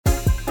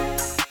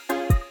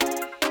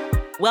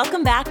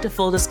Welcome back to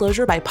Full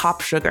Disclosure by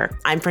POPSUGAR.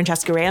 I'm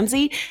Franchesca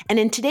Ramsey, and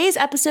in today's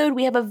episode,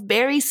 we have a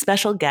very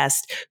special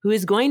guest who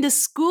is going to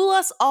school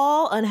us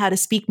all on how to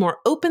speak more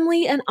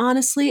openly and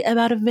honestly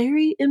about a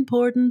very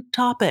important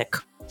topic,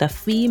 the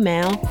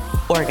female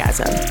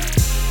orgasm.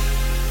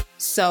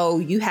 So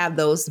you have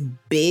those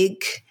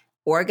big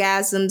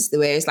orgasms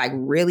where it's like,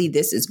 really,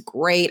 this is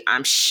great.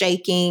 I'm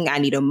shaking. I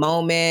need a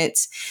moment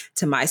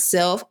to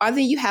myself. Or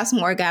then you have some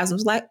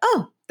orgasms like,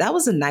 oh, that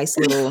was a nice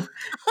little,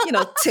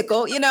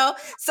 tickle,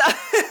 So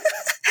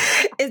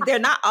they're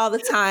not all the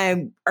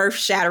time earth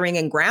shattering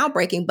and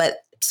groundbreaking, but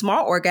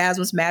small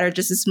orgasms matter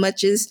just as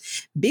much as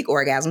big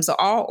orgasms. So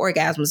all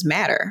orgasms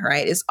matter,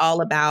 right? It's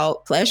all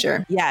about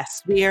pleasure.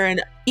 Yes, we are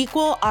an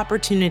equal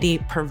opportunity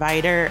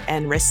provider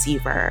and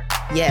receiver.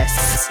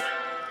 Yes.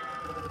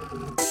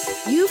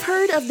 You've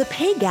heard of the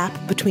pay gap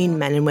between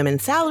men and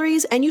women's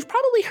salaries, and you've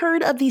probably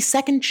heard of the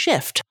second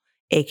shift,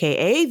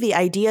 aka the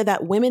idea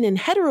that women in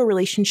hetero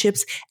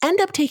relationships end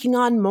up taking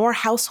on more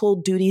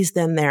household duties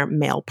than their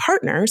male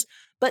partners.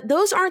 But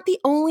those aren't the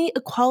only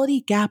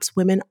equality gaps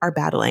women are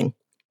battling.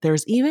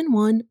 There's even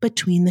one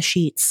between the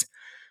sheets.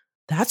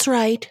 That's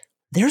right.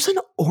 There's an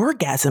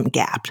orgasm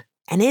gap,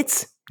 and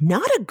it's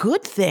not a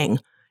good thing.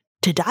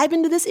 To dive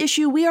into this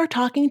issue, we are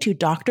talking to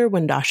Dr.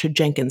 Wendasha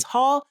Jenkins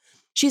Hall.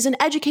 She's an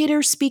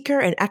educator, speaker,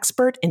 and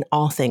expert in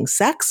all things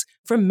sex,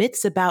 from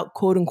myths about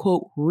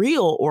quote-unquote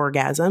real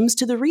orgasms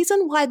to the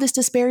reason why this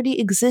disparity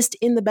exists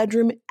in the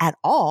bedroom at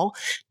all.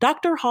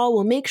 Dr. Hall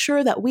will make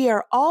sure that we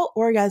are all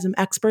orgasm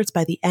experts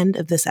by the end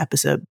of this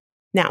episode.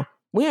 Now,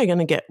 we are going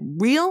to get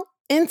real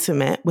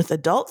intimate with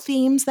adult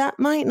themes that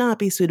might not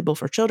be suitable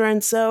for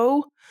children,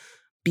 so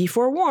be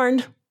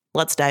forewarned.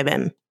 Let's dive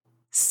in.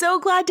 So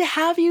glad to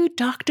have you,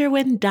 Dr.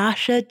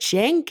 Wendasha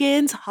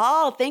Jenkins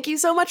Hall. Thank you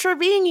so much for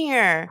being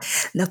here.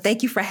 No,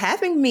 thank you for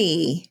having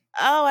me.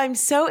 Oh, I'm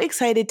so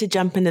excited to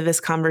jump into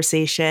this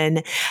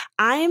conversation.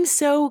 I'm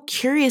so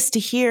curious to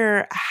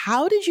hear,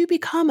 how did you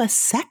become a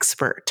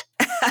sexpert?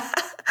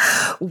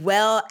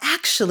 Well,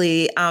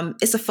 actually,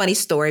 it's a funny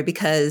story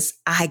because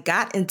I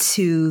got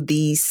into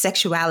the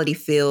sexuality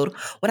field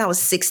when I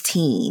was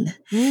 16.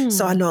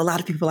 So I know a lot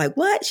of people are like,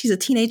 what? She's a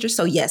teenager.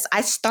 So yes,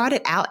 I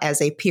started out as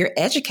a peer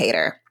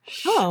educator.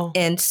 Oh.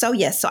 And so,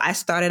 yes, so I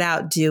started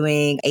out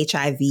doing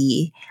HIV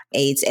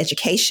AIDS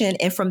education.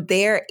 And from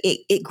there,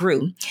 it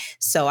grew.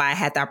 So I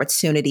had the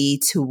opportunity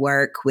to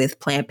work with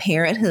Planned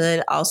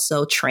Parenthood,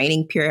 also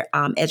training peer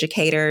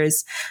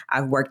educators.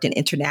 I've worked in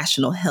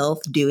international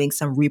health, doing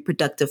some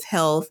reproductive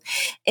health.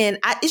 And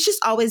it's just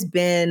always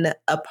been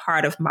a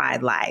part of my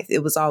life.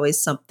 It was always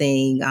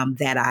something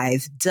that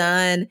I've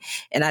done.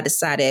 And I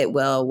decided,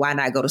 well, why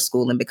not go to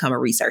school and become a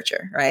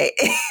researcher, right?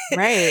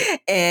 Right.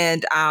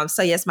 And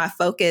so, yes, my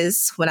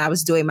focus when I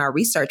was doing my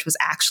research was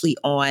actually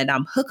on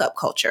hookup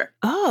culture.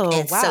 Oh,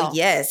 and wow. So,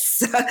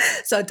 yes.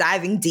 So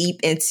diving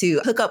deep into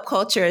hookup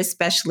culture,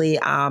 especially.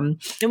 And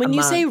when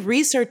you say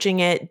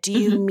researching it, do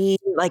you mean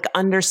like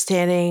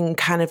understanding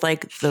kind of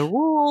like the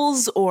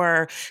rules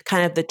or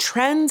kind of the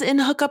trends in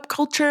hookup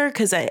culture?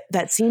 Because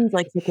that seems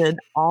like such an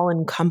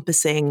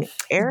all-encompassing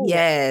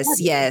area.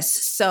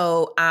 Yes.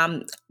 So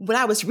when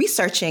I was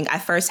researching, I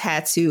first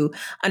had to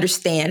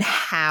understand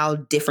how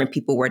different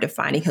people were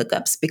defining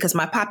hookups because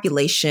my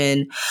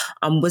population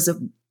was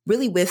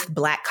really with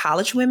Black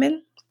college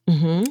women.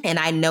 And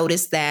I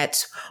noticed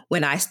that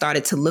when I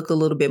started to look a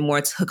little bit more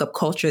into hookup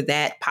culture,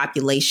 that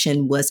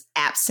population was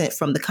absent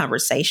from the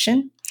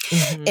conversation.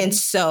 And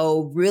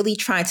so really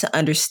trying to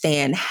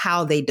understand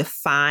how they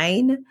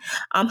define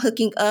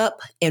hooking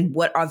up and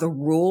what are the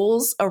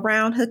rules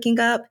around hooking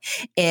up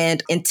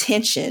and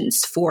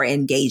intentions for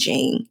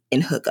engaging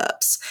in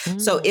hookups.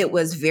 So it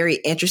was very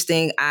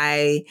interesting.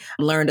 I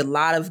learned a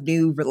lot of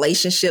new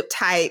relationship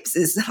types.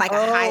 It's like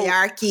a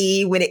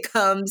hierarchy when it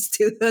comes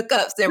to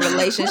hookups and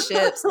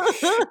relationships.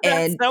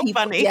 And so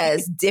people, funny.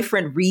 Yes,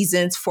 different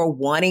reasons for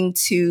wanting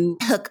to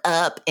hook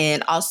up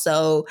and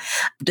also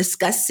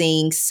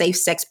discussing safe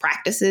sex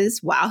practices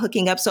while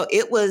hooking up. So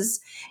it was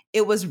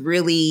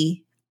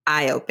really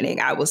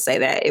eye-opening. I will say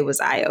that it was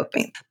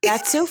eye-opening.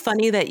 That's so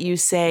funny that you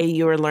say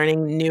you were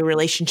learning new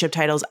relationship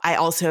titles. I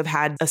also have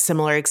had a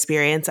similar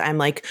experience. I'm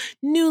like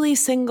newly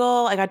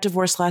single. I got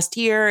divorced last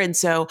year. And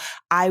so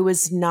I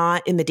was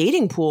not in the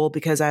dating pool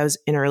because I was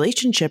in a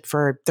relationship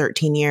for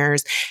 13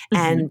 years.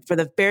 And for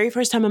the very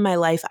first time in my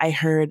life, I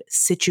heard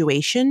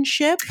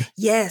situationship.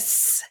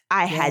 Yes.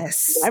 I had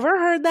never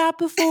heard that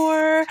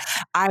before.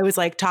 I was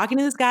like talking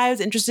to this guy, I was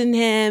interested in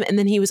him. And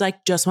then he was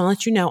like, just want to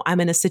let you know, I'm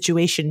in a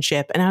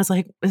situationship. And I was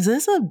like, is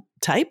this a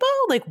typo?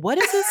 Like, what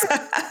is this?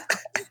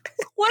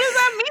 What does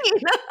that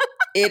mean?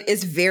 It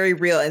is very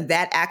real. And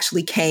that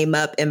actually came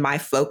up in my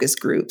focus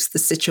groups, the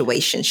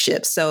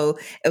situationship. So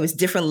it was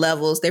different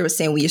levels. They were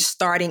saying when you're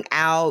starting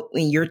out,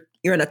 when you're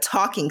you're in a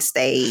talking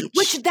stage.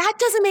 Which that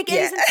doesn't make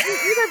any sense to me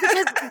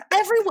either,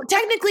 because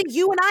technically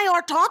you and I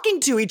are talking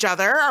to each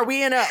other.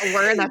 We're in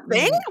a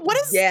thing? What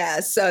is? Yeah.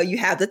 So you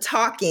have the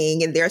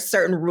talking, and there are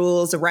certain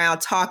rules around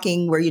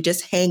talking where you're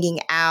just hanging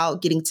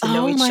out, getting to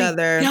know each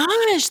other.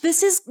 Gosh,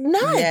 this is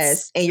nuts.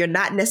 Yes. And you're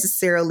not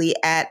necessarily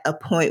at a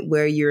point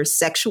where you're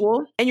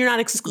sexual. And you're not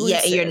exclusive.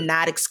 Yeah, and you're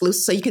not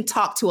exclusive. So you can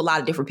talk to a lot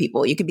of different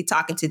people. You can be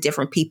talking to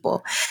different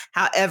people.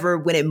 However,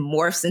 when it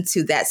morphs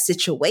into that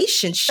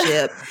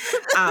situationship,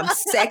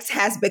 sex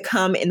has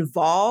become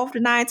involved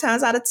 9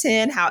 times out of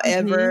 10.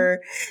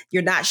 However,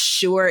 you're not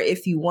sure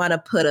if you want to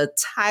put a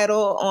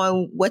title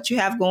on what you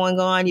have going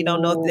on. You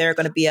don't know if they're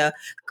going to be a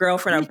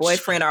girlfriend or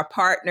boyfriend or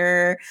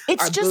partner.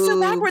 It's just so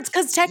backwards,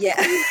 because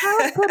technically you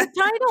have put a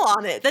title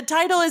on it. The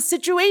title is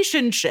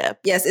situationship.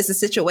 Yes, it's a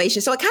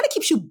situation. So it kind of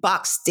keeps you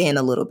boxed in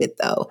a little bit,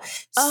 though.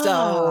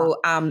 So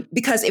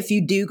because if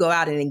you do go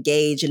out and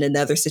engage in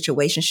another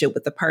situationship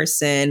with a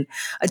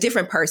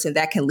different person,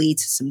 that can lead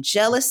to some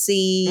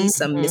jealousy,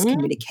 some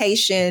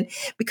miscommunication,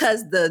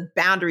 because the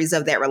boundaries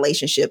of that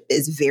relationship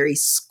is very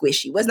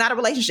squishy. Well, it's not a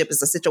relationship,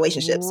 it's a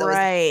situationship. So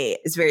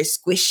it's very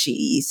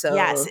squishy. So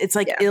yes, it's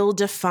like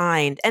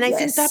ill-defined. And I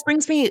think that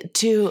brings me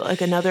to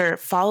like another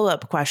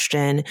follow-up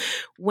question.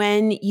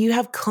 When you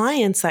have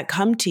clients that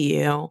come to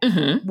you,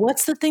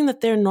 what's the thing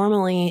that they're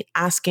normally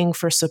asking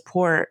for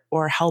support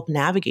or help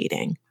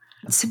navigating?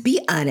 To be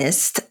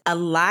honest, a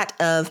lot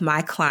of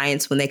my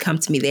clients, when they come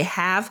to me, they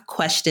have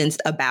questions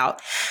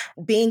about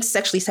being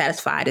sexually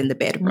satisfied in the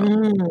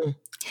bedroom.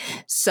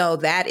 So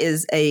that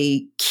is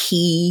a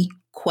key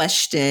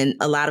question.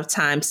 A lot of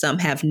times, some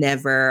have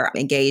never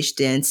engaged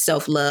in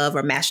self-love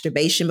or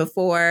masturbation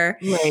before.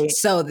 Right.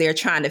 So they're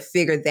trying to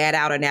figure that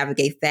out or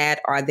navigate that.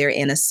 Or they're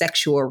in a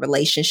sexual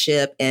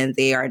relationship and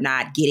they are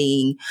not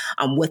getting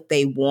what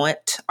they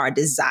want or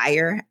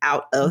desire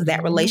out of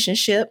that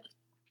relationship.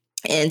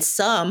 And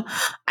some,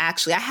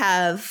 actually, I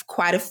have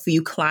quite a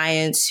few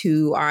clients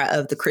who are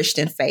of the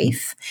Christian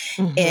faith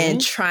and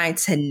trying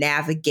to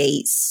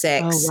navigate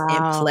sex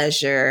and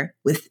pleasure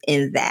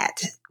within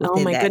that.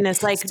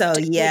 Goodness. Like, so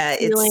yeah,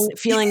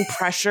 feeling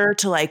pressure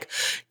to like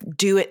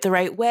do it the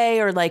right way,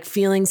 or like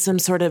feeling some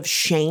sort of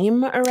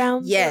shame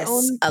around. Yes.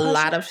 A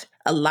lot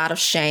of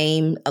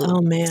shame.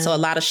 So a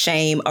lot of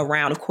shame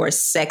around, of course,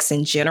 sex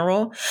in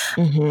general.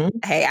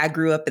 Hey, I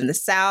grew up in the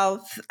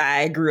South.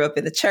 I grew up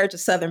in the church, a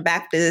Southern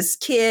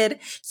Baptist kid.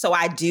 So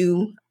I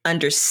do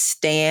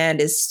understand,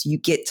 as you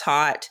get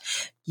taught,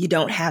 you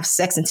don't have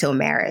sex until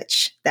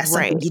marriage. That's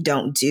something you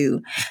don't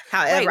do.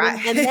 However,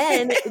 and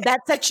then that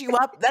sets you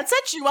up. That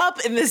sets you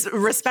up in this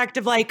respect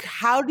of like,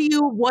 how do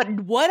you?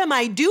 What am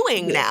I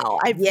doing now?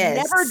 I've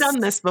never done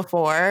this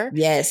before.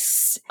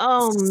 Yes.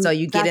 So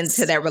you get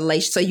into that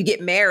relationship. So you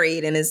get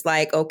married, and it's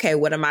like, okay,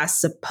 what am I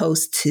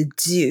supposed to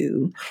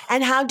do?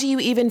 And how do you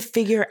even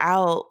figure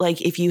out like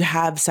if you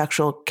have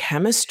sexual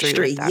chemistry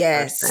with that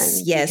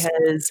person? Yes.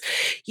 Because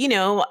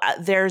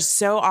there's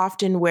so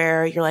often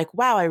where you're like,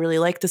 wow, I really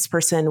like this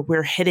person.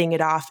 We're hitting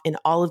it off in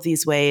all of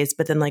these ways,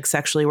 but then like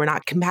sexually we're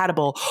not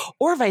compatible,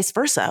 or vice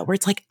versa, where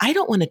it's like, I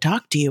don't want to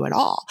talk to you at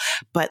all,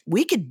 but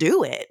we could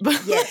do it.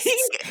 But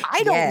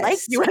I don't like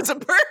you as a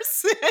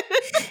person.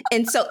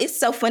 And so it's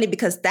so funny,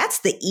 because that's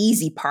the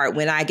easy part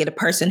when I get a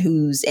person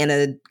who's in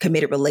a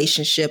committed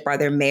relationship or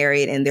they're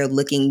married and they're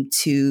looking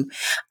to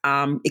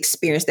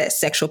experience that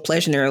sexual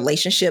pleasure in their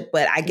relationship.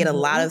 But I get a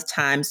lot of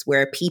times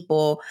where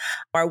people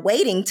are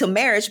waiting till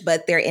marriage,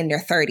 but they're in their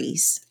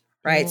 30s,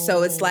 right?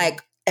 So it's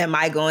like, am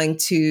I going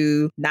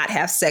to not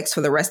have sex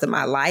for the rest of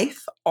my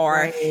life?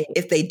 Or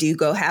if they do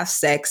go have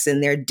sex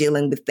and they're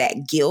dealing with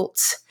that guilt.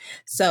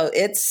 So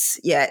it's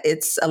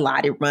a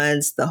lot. It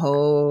runs the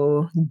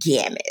whole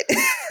gamut.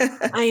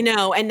 I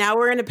know. And now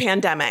we're in a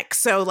pandemic.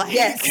 So like,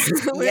 yes.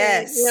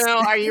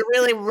 Are you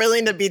really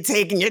willing to be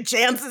taking your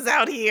chances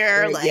out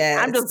here? Like,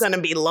 I'm just going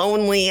to be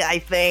lonely, I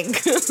think.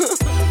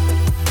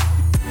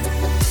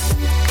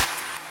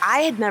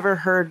 I had never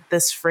heard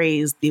this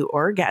phrase, the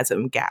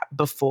orgasm gap,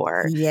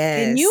 before.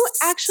 Yes. Can you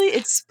actually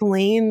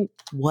explain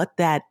what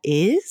that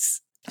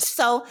is?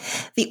 So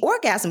the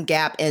orgasm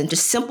gap, in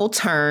just simple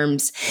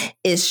terms,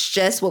 is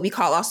just what we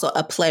call also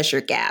a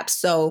pleasure gap.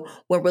 So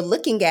when we're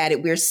looking at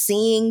it, we're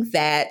seeing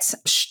that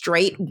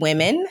straight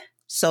women,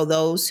 so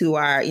those who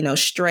are,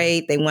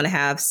 straight, they want to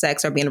have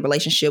sex or be in a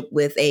relationship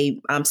with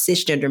a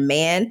cisgender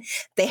man,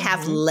 they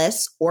have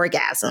less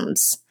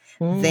orgasms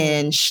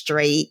than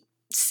straight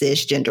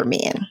cisgender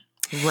men.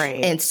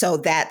 Right. And so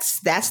that's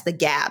the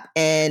gap.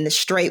 And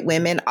straight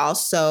women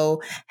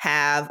also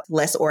have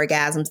less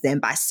orgasms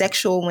than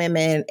bisexual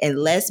women and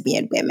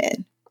lesbian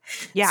women.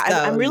 Yeah, so,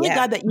 I'm really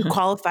glad that you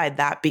qualified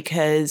that,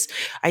 because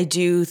I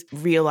do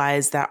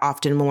realize that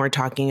often when we're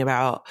talking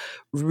about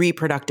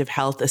reproductive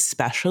health,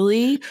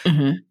 especially,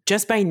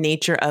 just by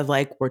nature of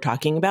like, we're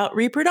talking about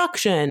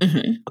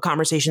reproduction,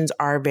 conversations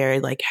are very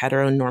like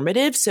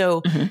heteronormative.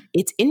 So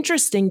it's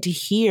interesting to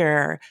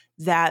hear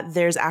that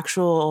there's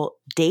actual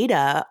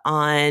data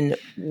on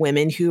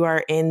women who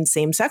are in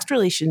same-sex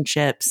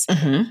relationships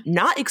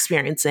not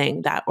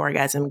experiencing that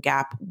orgasm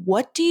gap.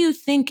 What do you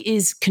think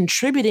is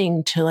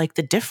contributing to like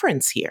the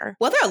difference here?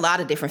 Well, there are a lot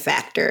of different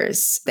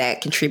factors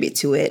that contribute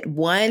to it.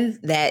 One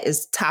that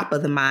is top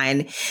of the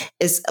mind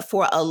is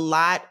for a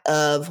lot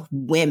of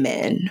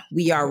women,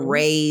 we are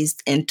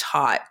raised and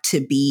taught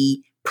to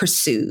be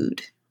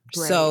pursued.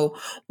 Right. So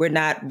we're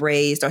not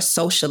raised or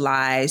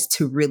socialized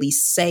to really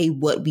say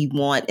what we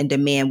want and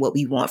demand what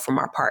we want from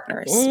our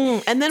partners.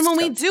 And then when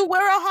we do, we're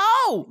a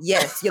hoe.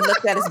 Yes, you're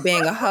looked at as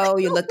being a hoe.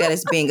 You're looked at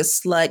as being a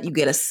slut. You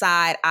get a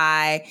side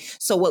eye.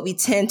 So what we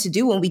tend to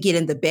do when we get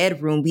in the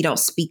bedroom, we don't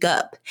speak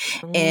up.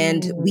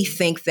 And we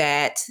think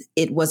that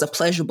it was a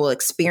pleasurable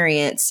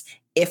experience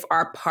if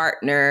our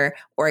partner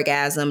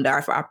orgasmed or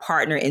if our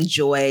partner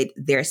enjoyed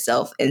their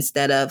self,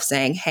 instead of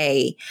saying,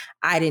 hey,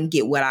 I didn't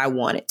get what I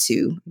wanted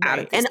to out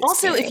of this And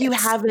also, experience. if you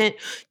haven't,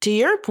 to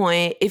your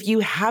point, if you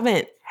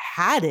haven't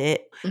had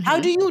it,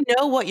 how do you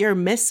know what you're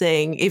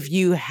missing if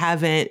you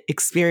haven't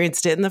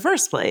experienced it in the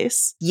first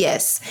place?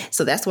 Yes.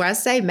 So that's where I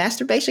say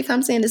masturbation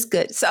comes in is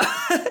good. So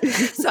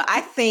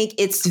I think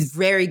it's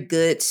very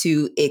good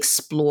to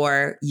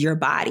explore your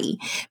body,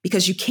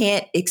 because you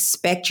can't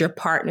expect your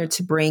partner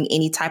to bring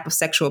any type of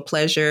sexual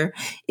pleasure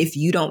if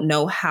you don't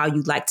know how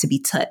you like to be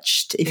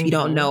touched, if you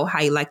don't know how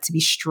you like to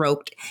be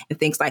stroked and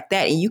things like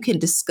that. And you can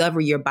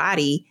discover your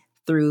body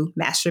through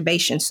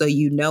masturbation. So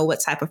you know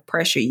what type of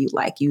pressure you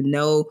like, you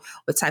know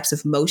what types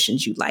of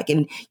motions you like,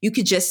 and you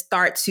could just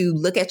start to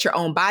look at your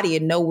own body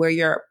and know where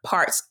your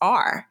parts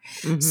are.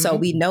 So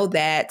we know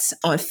that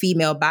on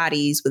female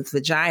bodies with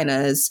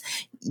vaginas,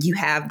 you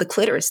have the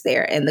clitoris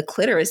there, and the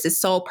clitoris, its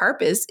sole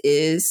purpose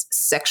is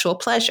sexual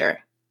pleasure.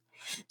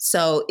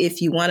 So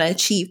if you want to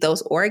achieve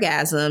those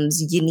orgasms,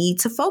 you need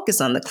to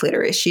focus on the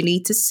clitoris. You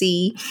need to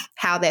see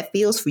how that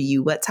feels for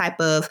you, what type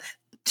of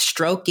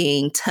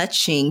stroking,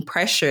 touching,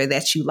 pressure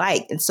that you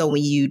like. And so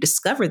when you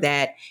discover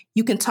that,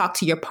 you can talk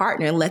to your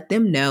partner and let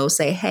them know,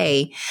 say,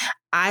 hey,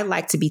 I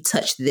like to be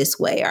touched this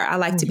way, or I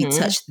like to be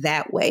touched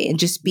that way, and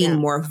just being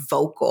more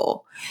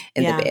vocal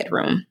in the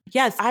bedroom.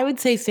 Yes, I would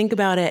say think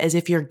about it as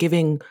if you're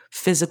giving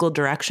physical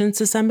directions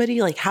to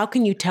somebody. Like, how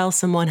can you tell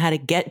someone how to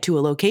get to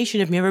a location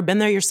if you've never been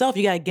there yourself?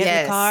 You got to get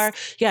in the car,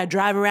 you got to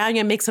drive around,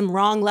 you got to make some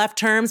wrong left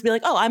turns, be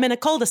like, oh, I'm in a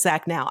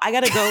cul-de-sac now. I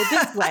got to go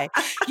this way.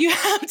 You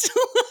have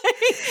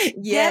to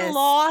get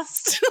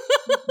lost.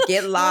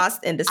 Get lost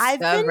and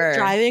discover. I've been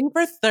driving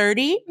for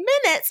 30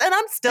 minutes and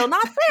I'm still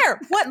not there.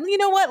 What? You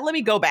know what? Let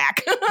me go back.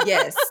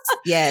 Yes.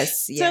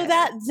 So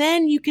that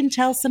then you can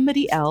tell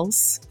somebody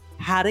else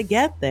how to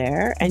get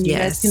there, and you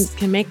guys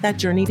can make that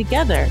journey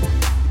together.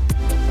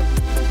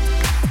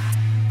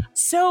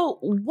 So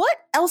what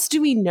else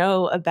do we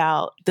know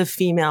about the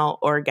female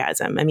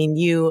orgasm? I mean,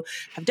 you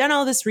have done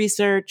all this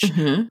research.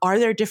 Are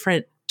there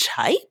different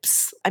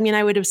types? I mean,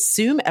 I would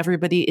assume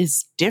everybody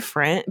is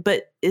different,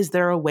 but is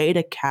there a way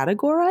to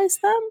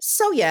categorize them?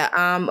 So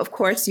of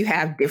course, you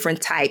have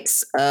different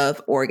types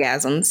of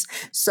orgasms.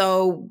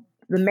 So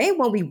the main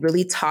one we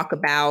really talk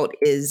about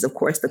is, of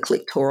course, the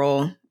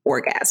clitoral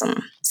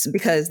orgasm,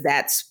 because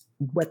that's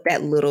what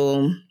that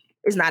little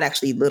is not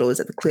actually little, is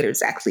that the clitoris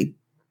is actually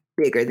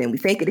bigger than we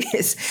think it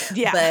is.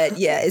 But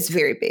it's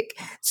very big.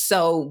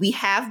 So we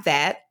have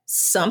that.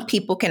 Some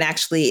people can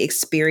actually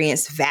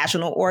experience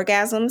vaginal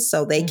orgasms.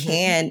 So they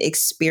can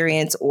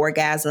experience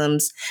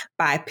orgasms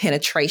by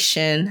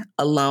penetration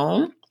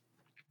alone.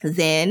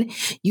 Then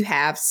you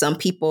have some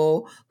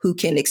people who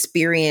can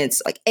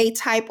experience like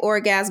A-type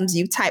orgasms,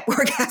 U-type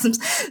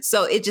orgasms.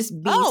 So it just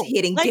means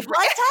hitting like different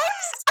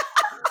types.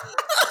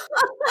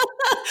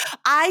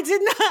 I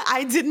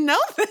didn't know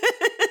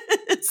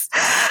this.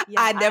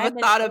 I never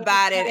thought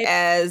about it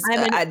as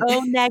I'm an O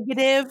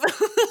negative.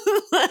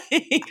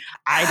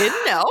 I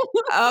didn't know.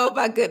 Oh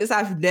my goodness,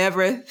 I've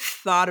never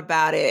thought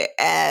about it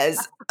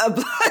as a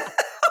blood.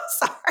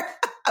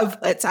 A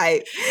blood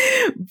type,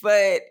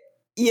 but.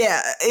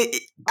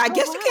 I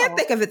guess you can't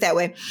think of it that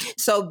way.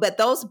 So, but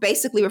those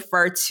basically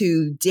refer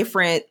to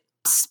different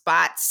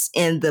spots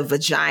in the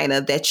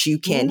vagina that you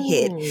can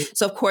hit.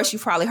 So, of course,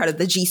 you've probably heard of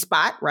the G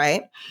spot,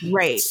 right?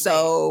 Right.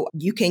 So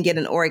you can get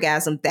an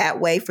orgasm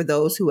that way for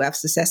those who have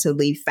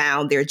successfully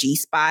found their G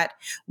spot,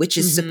 which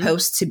is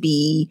supposed to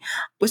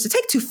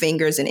take two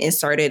fingers and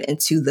insert it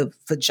into the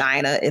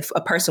vagina. If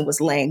a person was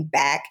laying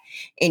back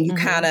and you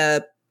kind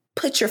of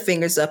put your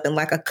fingers up in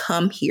like a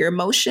come here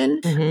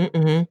motion,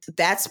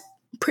 that's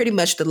pretty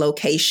much the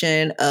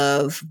location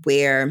of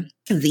where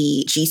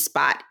the G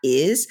spot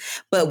is.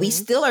 But we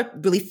still are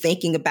really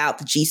thinking about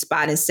the G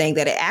spot and saying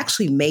that it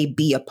actually may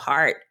be a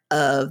part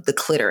of the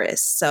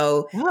clitoris.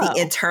 So the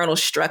internal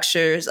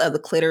structures of the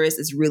clitoris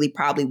is really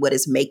probably what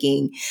is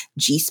making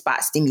G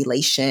spot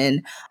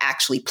stimulation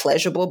actually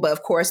pleasurable. But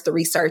of course, the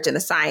research and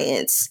the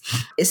science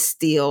is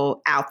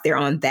still out there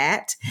on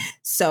that.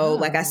 So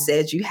like I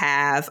said, you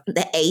have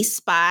the A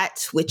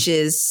spot, which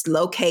is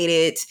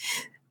located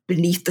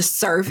beneath the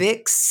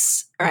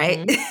cervix,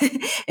 right?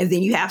 Mm-hmm. And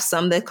then you have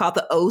some that called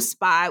the O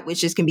spot,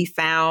 which can be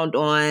found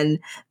on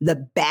the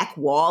back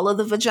wall of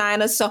the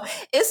vagina. So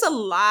it's a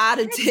lot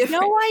of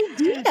different. No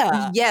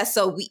idea. Yeah.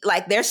 So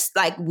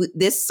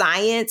this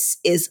science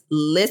is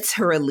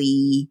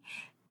literally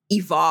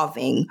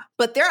evolving,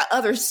 but there are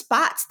other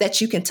spots that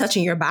you can touch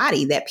in your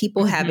body that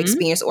people have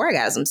experienced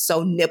orgasms.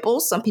 So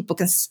nipples, some people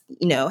can,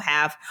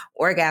 have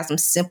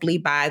orgasms simply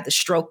by the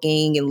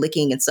stroking and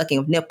licking and sucking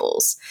of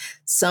nipples.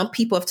 Some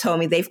people have told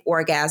me they've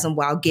orgasmed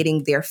while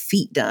getting their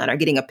feet done or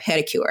getting a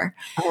pedicure.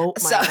 Oh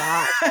my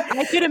God.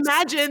 I could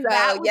imagine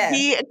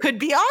could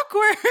be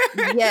awkward.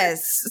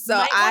 Yes. So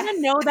I want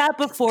to know that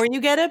before you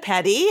get a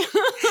pedi.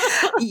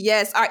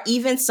 Yes. Or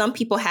even some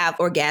people have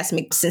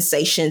orgasmic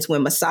sensations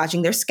when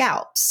massaging their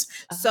scalps.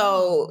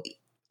 So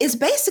it's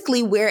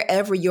basically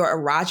wherever your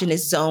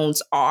erogenous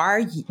zones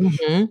are.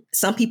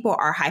 Some people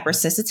are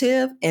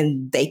hypersensitive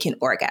and they can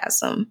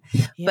orgasm.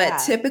 Yeah. But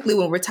typically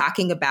when we're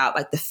talking about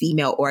like the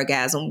female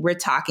orgasm, we're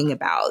talking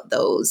about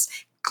those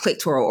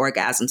clitoral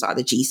orgasms or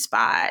the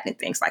G-spot and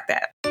things like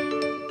that.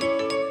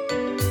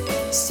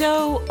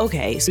 So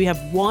we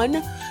have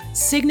one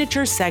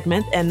signature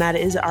segment, and that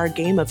is our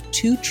game of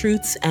 2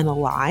 truths and a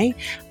lie.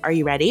 Are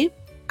you ready?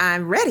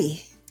 I'm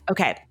ready.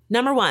 Okay.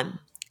 Number 1.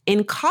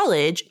 In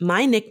college,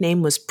 my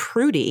nickname was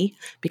Prudy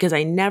because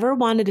I never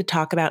wanted to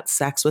talk about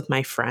sex with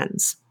my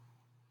friends.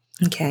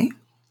 Okay.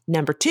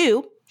 Number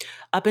 2,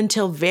 up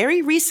until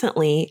very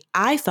recently,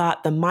 I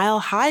thought the Mile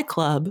High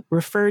Club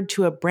referred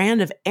to a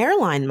brand of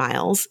airline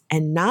miles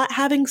and not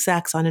having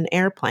sex on an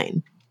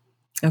airplane.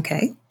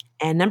 Okay.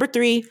 And number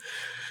 3,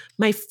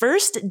 my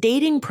first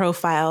dating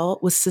profile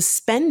was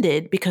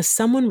suspended because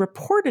someone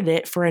reported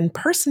it for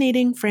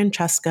impersonating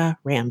Franchesca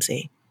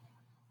Ramsey.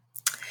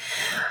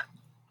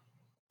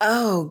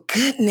 Oh,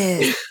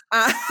 goodness.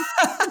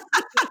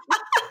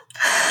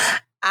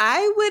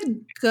 I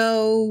would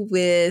go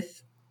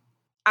with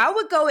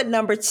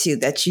number 2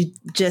 that you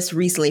just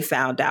recently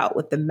found out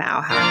with the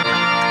Mile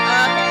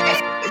High.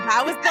 Okay.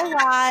 That was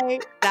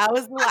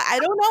the lie. I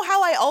don't know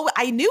how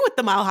I knew what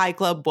the Mile High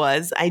Club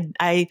was.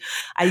 I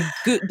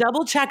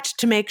double checked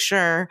to make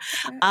sure.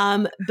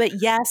 But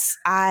yes,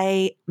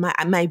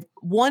 my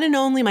one and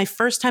only, my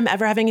first time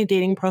ever having a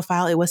dating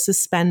profile, it was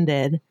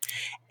suspended.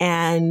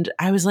 And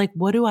I was like,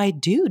 what do I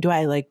do? Do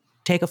I like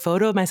take a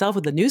photo of myself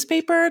with the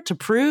newspaper to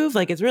prove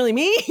like it's really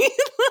me?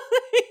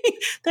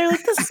 They're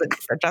like, this is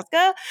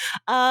Francesca.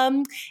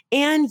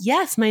 And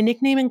yes, my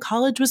nickname in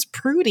college was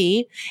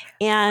Prudy.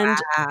 And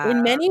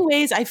in many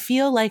ways, I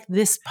feel like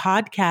this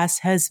podcast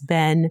has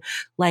been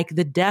like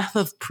the death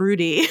of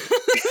Prudy.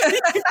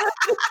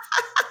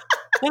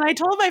 When I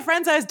told my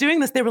friends I was doing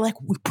this, they were like,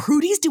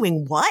 Prudy's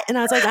doing what? And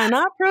I was like, I'm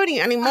not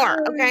Prudy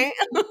anymore. Okay.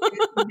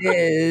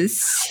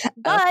 Yes.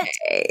 But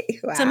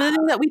some of the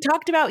things that we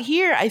talked about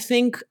here, I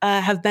think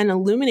have been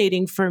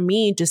illuminating for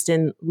me just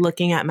in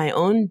looking at my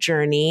own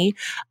journey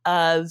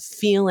of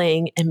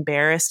feeling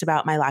embarrassed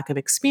about my lack of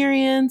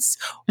experience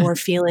or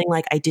feeling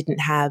like I didn't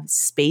have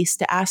space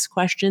to ask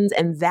questions.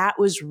 And that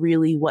was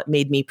really what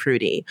made me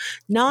Prudy.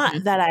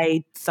 Not that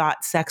I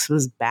thought sex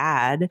was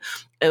bad.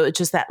 It was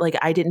just that like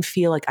I didn't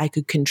feel like I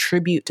could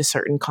contribute to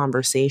certain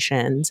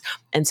conversations.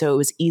 And so it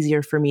was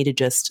easier for me to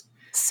just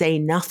say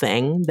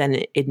nothing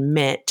than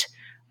admit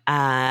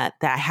that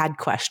I had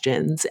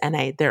questions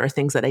and there are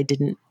things that I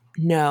didn't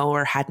know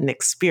or hadn't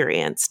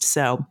experienced.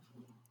 So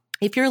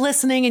if you're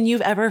listening and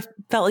you've ever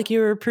felt like you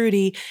were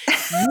Prudy,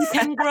 you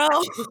can grow.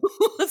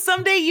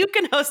 Someday you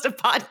can host a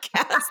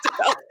podcast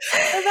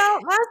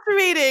about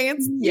masturbating.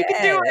 You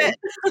can do it.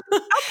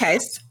 Okay.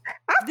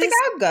 I think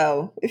I'll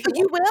go.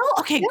 You will?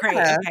 Okay, great.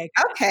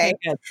 Okay.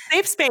 Good.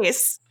 Safe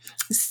space.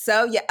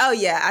 So, yeah. Oh,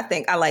 yeah. I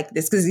think I like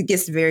this because it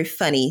gets very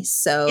funny.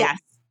 So,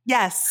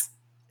 yes.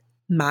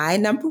 My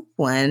number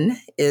 1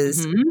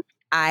 is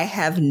I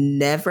have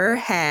never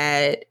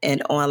had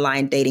an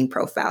online dating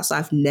profile. So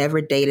I've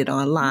never dated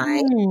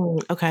online.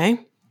 Okay.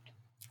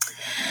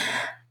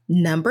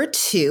 Number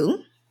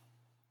 2,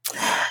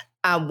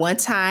 one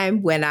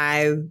time when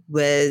I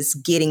was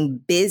getting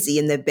busy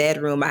in the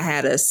bedroom, I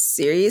had a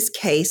serious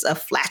case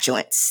of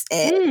flatulence.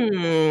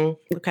 And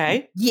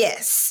okay.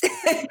 Yes.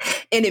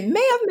 And it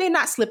may have may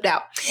not slipped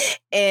out.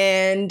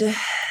 And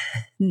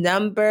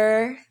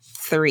number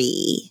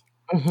 3,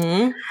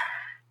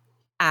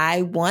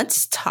 I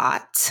once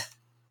taught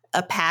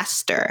a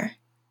pastor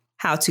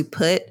how to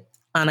put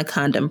on a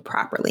condom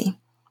properly.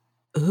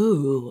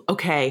 Ooh,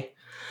 okay.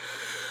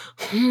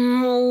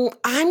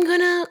 I'm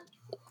gonna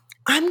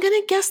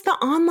guess the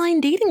online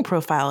dating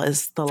profile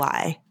is the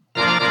lie.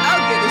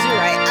 Oh, goodness, you're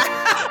right.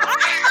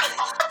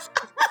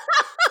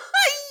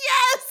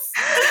 Yes.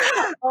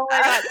 Oh my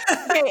God.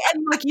 Okay,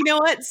 and look, you know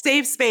what?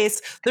 Safe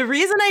space. The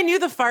reason I knew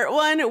the fart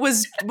one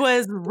was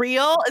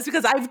real is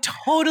because I've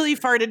totally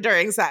farted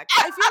during sex.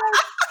 I feel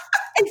like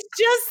It's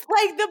just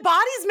like the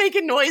body's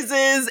making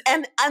noises.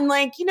 And I'm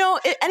like,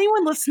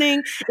 anyone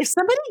listening, if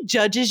somebody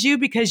judges you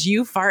because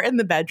you fart in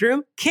the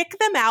bedroom, kick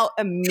them out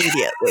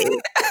immediately.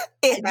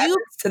 It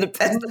happens to the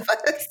best of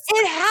us.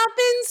 It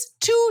happens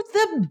to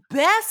the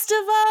best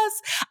of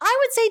us. I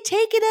would say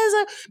take it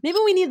as maybe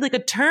we need like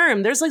a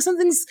term. There's like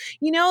something's,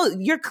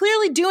 you're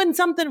clearly doing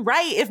something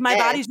right if my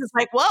body's just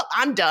like, well,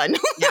 I'm done.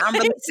 Yeah, I'm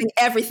releasing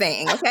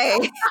everything, okay?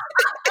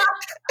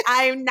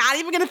 I'm not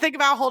even going to think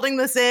about holding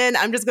this in.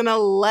 I'm just going to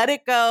let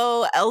it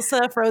go,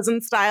 Elsa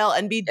Frozen style,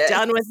 and be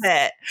done with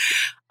it.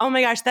 Oh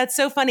my gosh, that's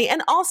so funny.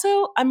 And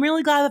also, I'm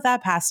really glad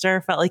that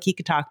pastor felt like he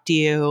could talk to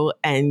you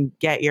and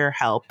get your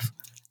help.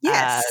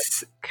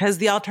 Yes. Because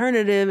the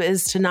alternative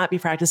is to not be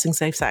practicing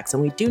safe sex,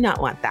 and we do not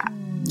want that.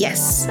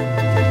 Yes.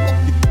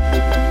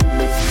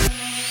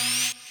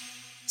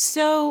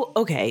 So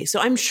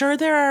I'm sure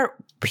there are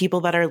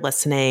people that are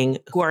listening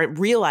who are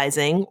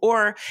realizing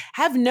or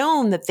have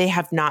known that they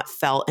have not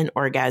felt an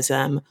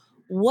orgasm.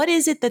 What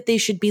is it that they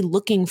should be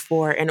looking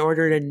for in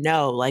order to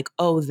know, like,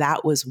 oh,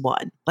 that was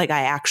one, like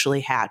I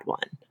actually had one?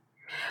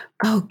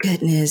 Oh,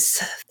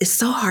 goodness. It's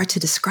so hard to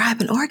describe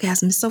an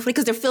orgasm. It's so funny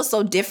because they feel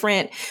so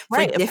different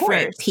for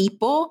different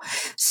people.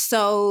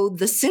 So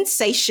the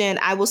sensation,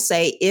 I will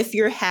say, if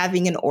you're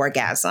having an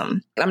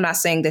orgasm, I'm not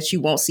saying that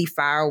you won't see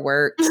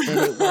fireworks and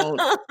it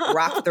won't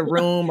rock the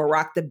room or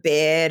rock the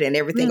bed and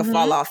everything will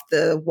fall off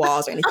the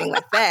walls or anything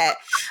like that.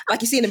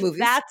 Like you see in the movies.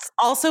 That's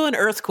also an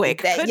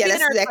earthquake. That could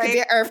be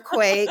an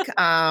earthquake.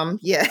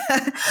 Yeah.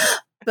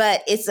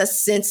 But it's a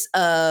sense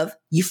of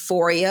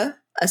euphoria,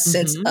 a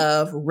sense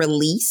of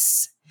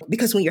release.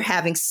 Because when you're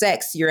having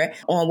sex, you're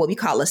on what we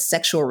call a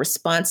sexual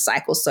response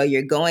cycle. So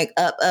you're going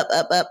up, up,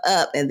 up, up,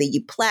 up, and then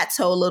you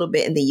plateau a little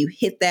bit, and then you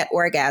hit that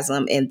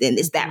orgasm, and then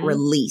it's that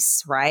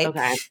release, right?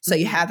 Okay. So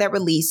you have that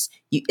release.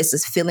 It's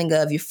this feeling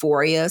of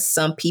euphoria.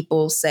 Some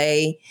people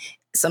say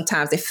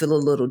sometimes they feel a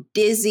little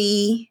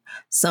dizzy.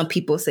 Some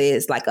people say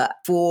it's like a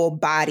full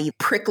body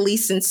prickly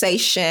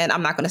sensation.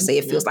 I'm not going to say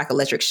it feels like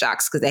electric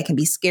shocks because that can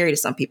be scary to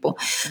some people,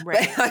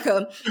 right. But like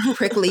a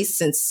prickly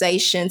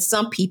sensation.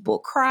 Some people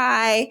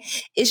cry.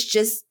 It's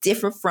just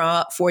different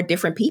for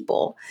different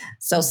people.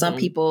 So some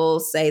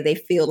people say they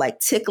feel like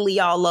tickly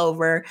all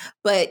over,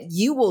 but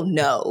you will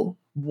know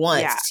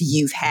once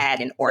you've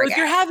had an orgasm.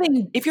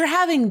 So if you're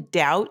having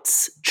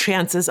doubts,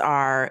 chances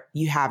are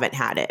you haven't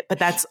had it. But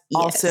that's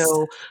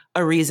also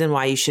a reason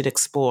why you should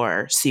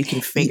explore, so you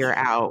can figure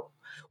out,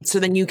 so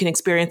then you can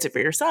experience it for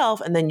yourself,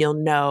 and then you'll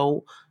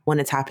know when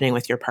it's happening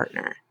with your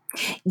partner.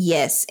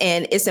 Yes.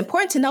 And it's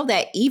important to know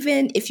that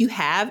even if you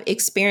have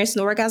experienced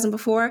an orgasm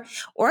before,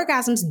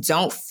 orgasms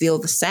don't feel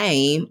the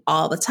same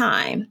all the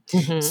time.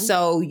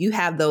 So you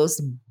have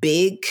those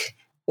big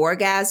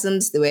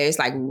orgasms where it's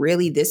like,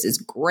 really, this is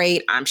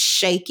great. I'm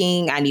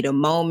shaking. I need a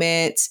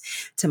moment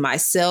to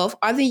myself.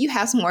 Or then you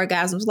have some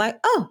orgasms like,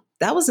 oh,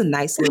 that was a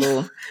nice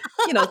little,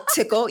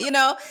 tickle,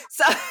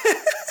 So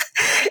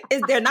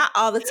they're not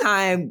all the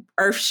time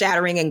earth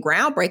shattering and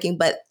groundbreaking,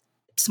 but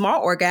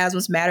small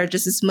orgasms matter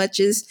just as much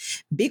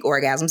as big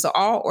orgasms. So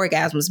all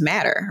orgasms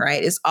matter,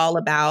 right? It's all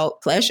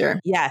about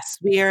pleasure. Yes.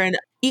 We are an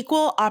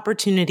equal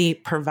opportunity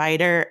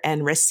provider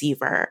and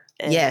receiver.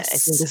 Yes. I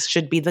think this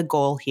should be the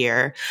goal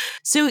here.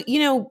 So,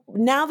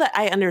 now that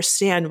I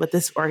understand what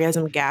this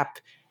orgasm gap,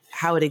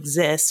 how it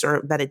exists,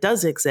 or that it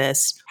does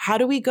exist, how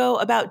do we go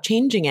about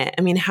changing it?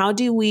 I mean, how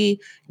do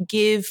we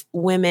give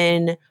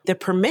women the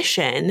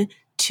permission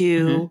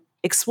to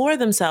explore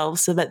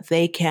themselves so that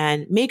they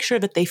can make sure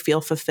that they feel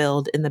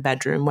fulfilled in the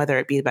bedroom, whether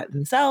it be about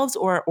themselves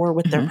or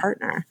with their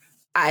partner?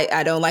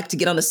 I don't like to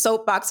get on the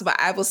soapbox, but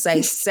I will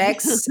say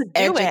sex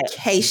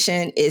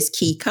education is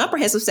key.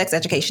 Comprehensive sex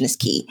education is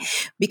key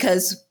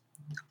because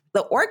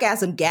the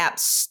orgasm gap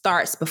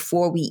starts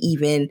before we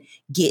even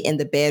get in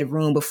the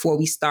bedroom, before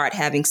we start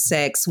having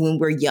sex when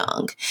we're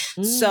young.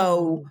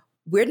 So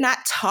we're not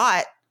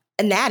taught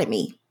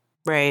anatomy.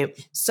 Right.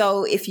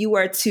 So if you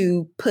were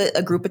to put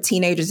a group of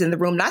teenagers in the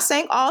room, not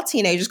saying all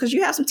teenagers, because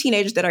you have some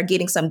teenagers that are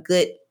getting some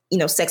good,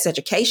 sex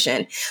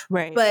education,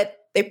 right? But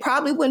they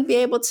probably wouldn't be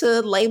able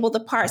to label the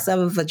parts of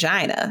a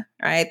vagina,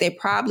 right? They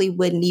probably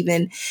wouldn't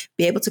even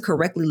be able to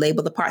correctly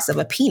label the parts of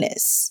a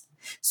penis.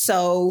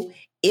 So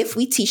if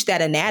we teach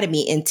that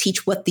anatomy and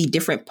teach what the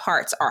different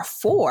parts are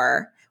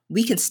for,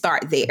 we can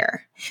start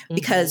there.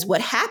 Because what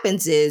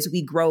happens is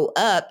we grow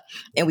up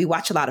and we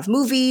watch a lot of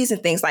movies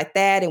and things like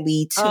that, and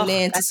we tune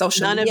in to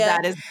social media. None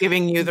of that is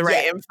giving you the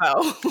right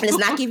info. And it's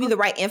not giving you the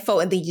right info.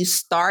 And then you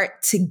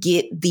start to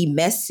get the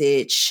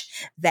message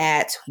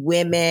that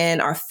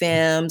women or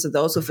femmes or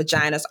those with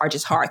vaginas are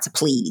just hard to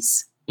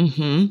please.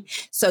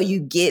 So you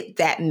get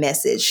that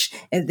message,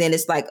 and then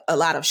it's like a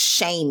lot of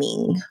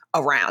shaming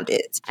around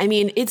it. I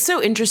mean, it's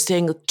so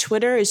interesting.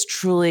 Twitter is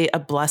truly a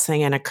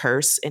blessing and a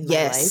curse in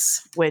my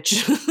life,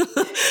 which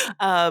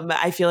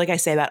I feel like I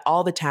say that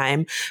all the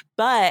time.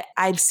 But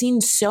I've seen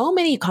so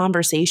many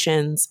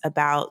conversations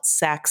about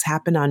sex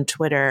happen on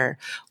Twitter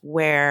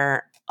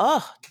where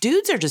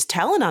dudes are just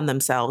telling on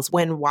themselves.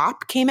 When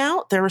WAP came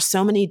out, there were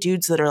so many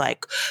dudes that are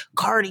like,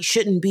 Cardi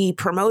shouldn't be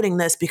promoting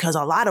this because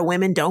a lot of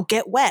women don't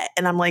get wet.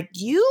 And I'm like,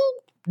 you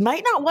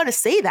might not want to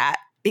say that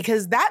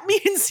because that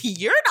means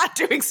you're not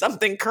doing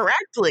something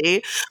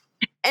correctly.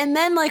 And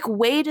then like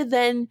way to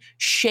then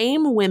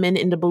shame women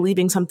into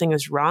believing something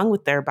is wrong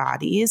with their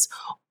bodies.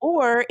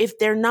 Or if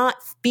they're not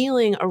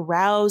feeling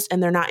aroused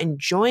and they're not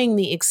enjoying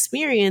the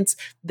experience,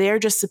 they're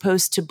just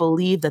supposed to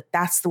believe that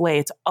that's the way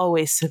it's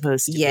always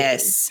supposed to be.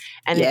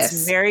 And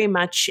it's very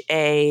much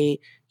to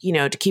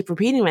keep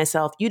repeating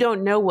myself, you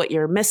don't know what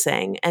you're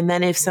missing. And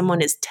then if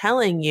someone is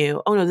telling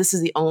you, oh no, this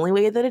is the only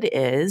way that it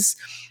is,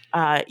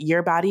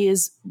 your body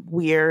is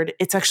weird,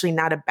 it's actually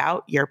not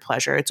about your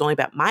pleasure, it's only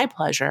about my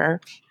pleasure.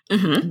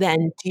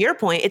 Then to your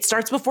point, it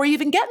starts before you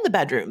even get in the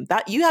bedroom.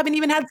 That you haven't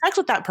even had sex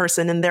with that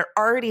person and they're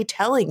already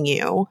telling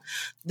you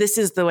this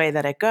is the way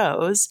that it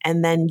goes.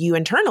 And then you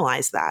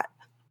internalize that.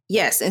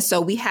 Yes. And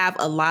so we have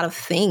a lot of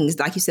things,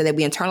 like you said, that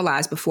we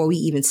internalize before we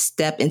even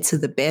step into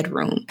the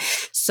bedroom.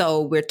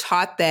 So we're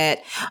taught that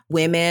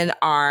women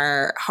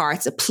are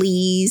hard to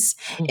please.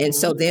 And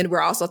so then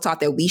we're also taught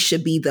that we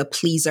should be the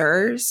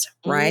pleasers,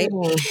 right?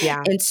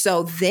 Yeah. And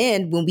so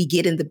then when we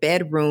get in the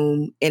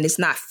bedroom and it's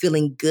not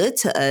feeling good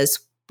to us,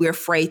 we're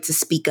afraid to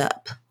speak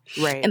up.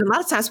 Right. And a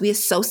lot of times we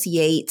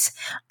associate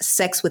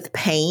sex with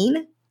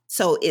pain.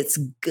 So it's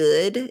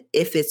good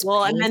if it's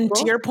painful. And then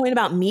to your point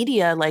about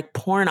media, like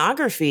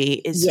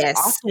pornography is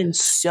often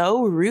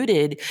so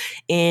rooted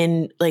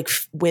in like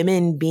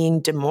women being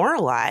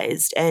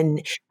demoralized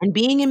and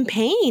being in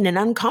pain and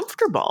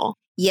uncomfortable.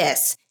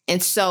 Yes.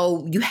 And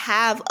so you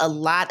have a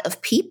lot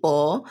of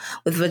people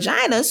with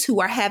vaginas who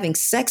are having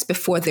sex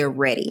before they're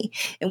ready.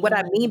 And what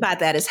I mean by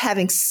that is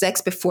having sex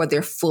before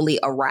they're fully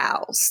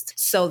aroused.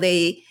 So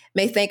they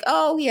may think,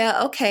 oh,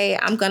 yeah, okay,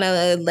 I'm going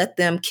to let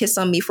them kiss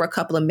on me for a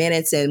couple of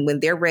minutes. And when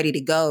they're ready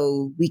to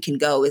go, we can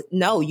go.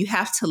 No, you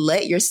have to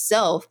let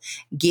yourself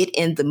get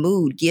in the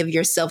mood. Give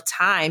yourself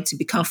time to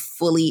become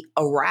fully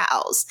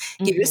aroused.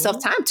 Give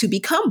yourself time to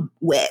become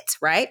wet,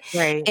 right?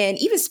 And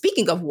even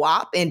speaking of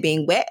WAP and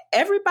being wet,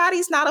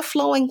 everybody's not a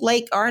flowing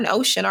lake or an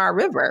ocean or a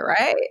river,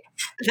 right?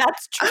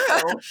 That's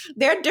true.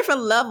 There are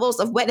different levels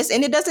of wetness.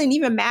 And it doesn't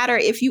even matter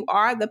if you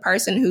are the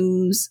person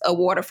who's a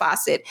water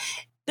faucet.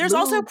 There's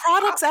also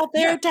products out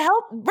there to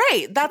help.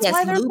 Right. That's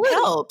why lube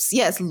helps.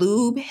 Yes,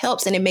 lube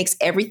helps and it makes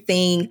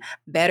everything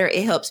better.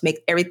 It helps make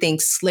everything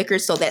slicker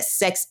so that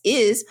sex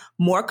is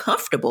more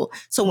comfortable.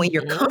 So when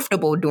you're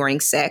comfortable during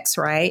sex,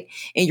 right,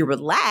 and you're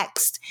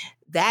relaxed,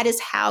 that is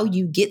how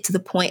you get to the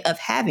point of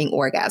having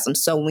orgasm.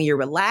 So when you're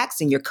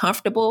relaxed and you're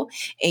comfortable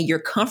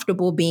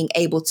being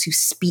able to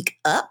speak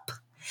up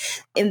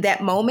in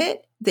that moment,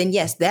 then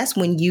yes, that's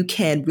when you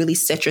can really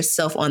set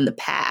yourself on the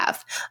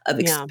path of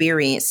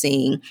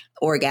experiencing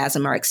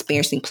orgasm or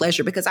experiencing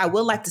pleasure. Because I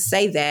would like to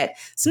say that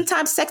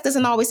sometimes sex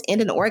doesn't always end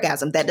in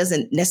orgasm. That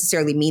doesn't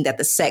necessarily mean that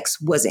the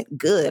sex wasn't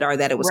good or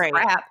that it was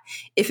crap.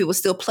 If it was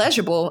still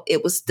pleasurable,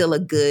 it was still a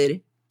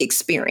good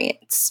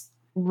experience.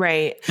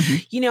 Right.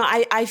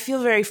 I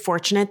feel very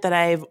fortunate that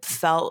I've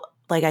felt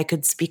like I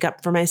could speak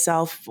up for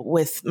myself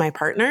with my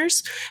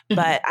partners,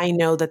 but I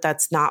know that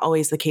that's not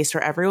always the case for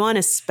everyone,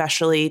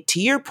 especially to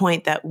your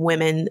point that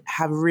women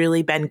have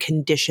really been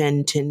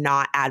conditioned to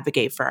not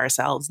advocate for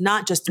ourselves,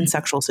 not just in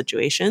sexual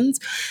situations,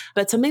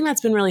 but something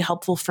that's been really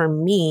helpful for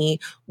me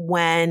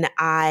when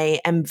I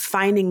am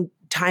finding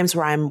times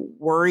where I'm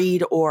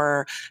worried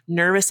or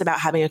nervous about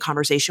having a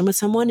conversation with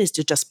someone is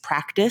to just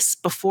practice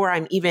before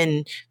I'm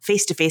even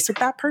face to face with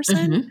that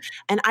person.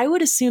 And I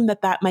would assume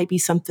that that might be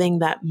something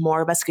that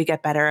more of us could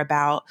get better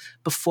about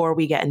before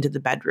we get into the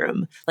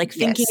bedroom. Like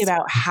thinking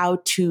about how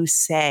to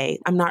say,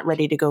 I'm not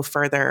ready to go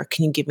further.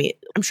 Can you give me,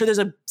 I'm sure there's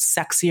a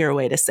sexier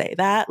way to say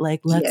that, like,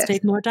 let's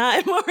take more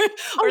time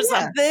or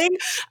something.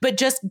 But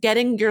just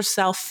getting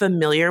yourself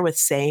familiar with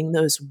saying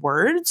those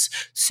words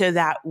so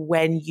that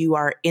when you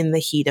are in the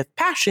heat of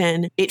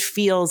passion, it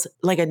feels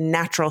like a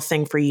natural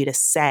thing for you to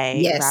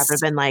say rather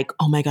than like,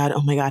 oh my God,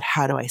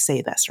 how do I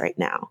say this right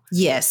now?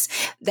 Yes,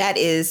 that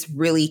is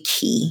really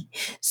key.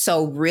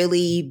 So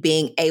really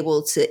being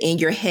able to, in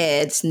your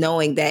heads,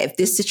 knowing that if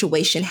this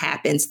situation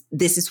happens,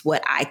 this is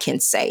what I can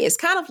say. It's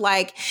kind of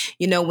like,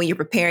 when you're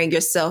preparing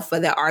yourself for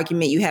the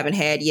argument you haven't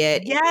had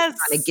yet. Yes.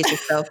 Trying to get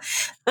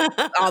yourself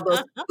all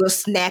those little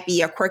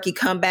snappy or quirky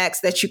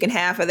comebacks that you can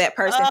have for that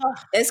person.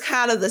 It's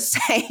kind of the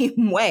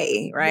same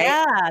way, right?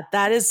 Yeah,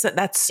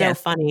 that's so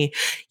funny.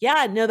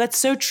 Yeah, no, that's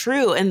so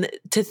true. And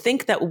to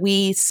think that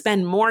we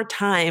spend more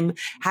time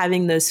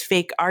having those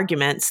fake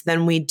arguments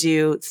than we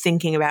do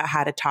thinking about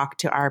how to talk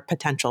to our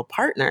potential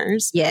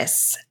partners.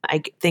 Yes.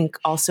 I think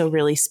also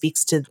really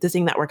speaks to the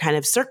thing that we're kind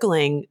of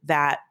circling,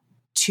 that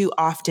too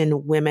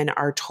often women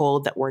are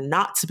told that we're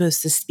not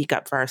supposed to speak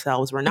up for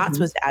ourselves. We're not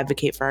supposed to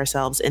advocate for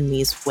ourselves in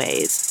these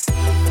ways.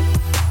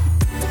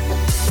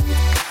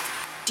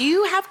 Do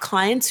you have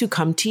clients who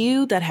come to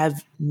you that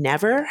have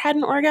never had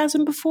an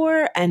orgasm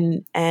before?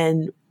 And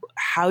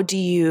how do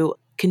you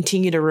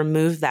continue to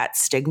remove that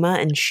stigma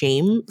and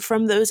shame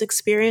from those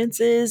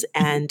experiences?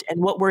 And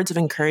what words of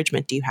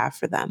encouragement do you have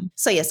for them?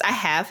 So yes, I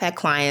have had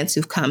clients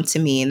who've come to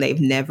me and they've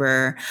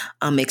never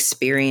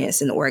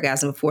experienced an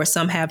orgasm before.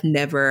 Some have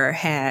never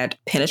had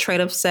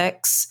penetrative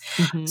sex.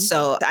 Mm-hmm.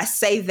 So I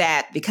say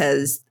that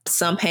because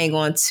some hang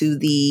on to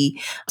the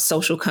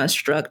social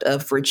construct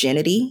of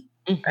virginity.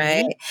 Mm-hmm.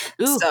 Right.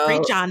 Ooh, so,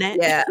 preach on it.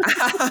 Yeah.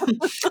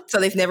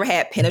 So they've never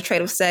had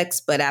penetrative sex,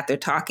 but after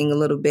talking a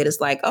little bit, it's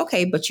like,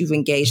 okay, but you've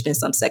engaged in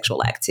some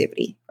sexual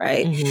activity.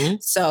 Right. Mm-hmm.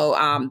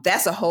 So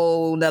that's a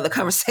whole nother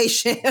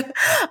conversation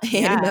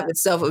in and of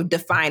itself of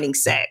defining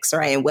sex.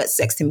 Right. And what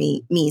sex to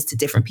me means to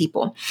different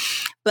people.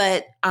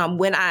 But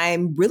when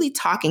I'm really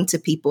talking to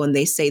people and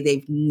they say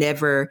they've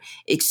never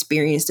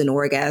experienced an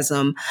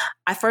orgasm,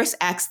 I first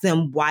ask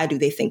them, why do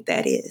they think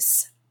that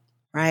is?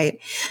 Right.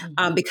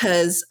 Mm-hmm.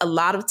 Because a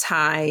lot of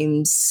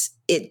times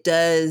it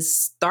does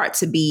start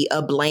to be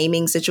a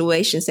blaming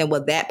situation, saying,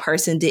 well, that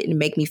person didn't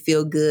make me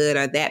feel good,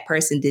 or that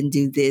person didn't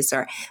do this,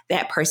 or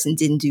that person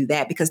didn't do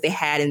that, because they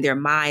had in their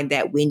mind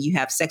that when you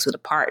have sex with a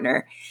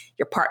partner,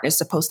 your partner is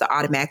supposed to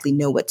automatically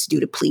know what to do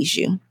to please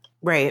you.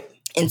 Right.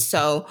 And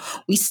so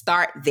we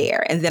start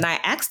there. And then I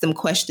ask them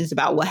questions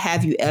about, well,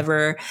 have you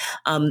ever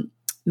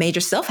made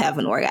yourself have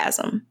an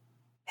orgasm?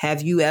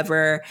 Have you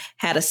ever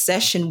had a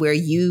session where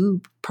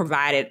you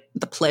provided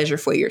the pleasure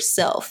for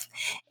yourself?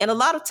 And a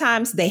lot of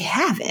times they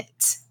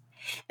haven't.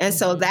 And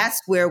so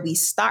that's where we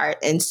start.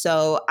 And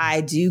so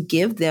I do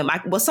give them,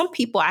 some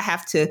people I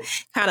have to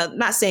kind of,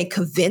 not saying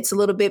convince a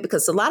little bit,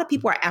 because a lot of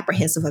people are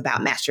apprehensive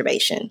about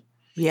masturbation.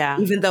 Yeah.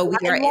 Even though we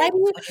are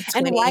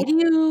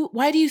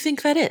why do you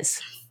think that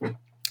is?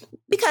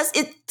 Because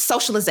it's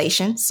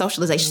socialization.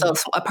 Mm-hmm. So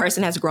if a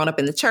person has grown up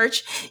in the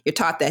church, you're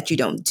taught that you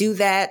don't do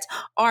that,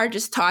 or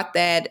just taught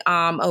that,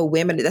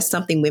 women, that's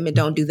something women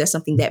don't do. That's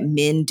something that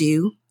men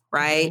do.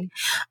 Right.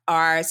 Mm-hmm.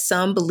 Or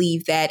some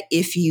believe that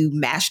if you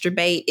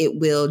masturbate, it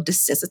will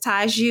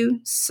desensitize you.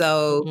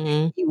 So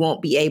you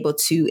won't be able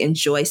to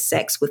enjoy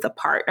sex with a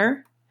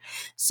partner.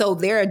 So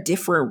there are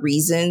different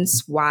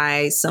reasons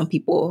why some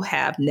people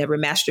have never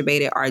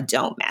masturbated or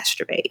don't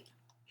masturbate.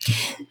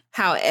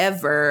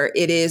 However,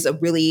 it is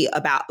really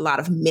about a lot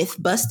of myth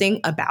busting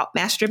about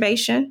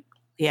masturbation.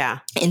 Yeah.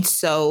 And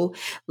so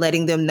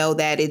letting them know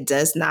that it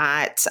does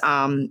not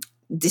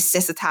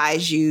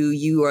desensitize you.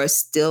 You are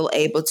still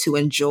able to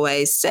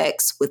enjoy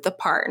sex with a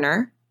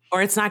partner.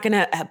 Or it's not going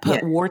to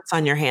put warts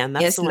on your hand.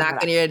 That's you're not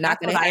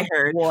going to have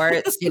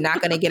warts. You're not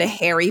going to get a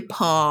hairy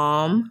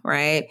palm,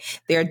 right?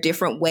 There are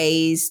different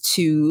ways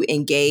to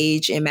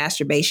engage in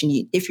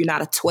masturbation. If you're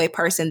not a toy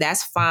person,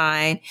 that's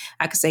fine.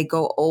 I could say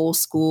go old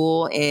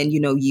school and,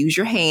 use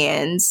your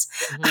hands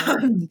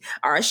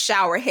or a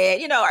shower head,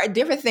 or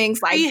different things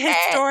like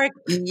that.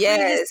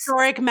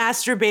 Prehistoric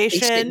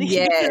masturbation.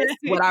 Yes.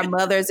 What our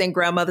mothers and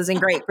grandmothers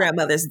and great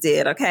grandmothers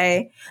did.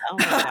 Okay. Oh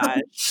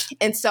my gosh.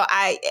 And so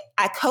I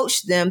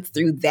coach them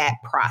through that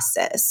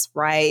process,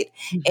 right?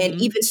 Mm-hmm.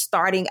 And even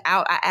starting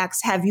out, I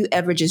asked, have you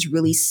ever just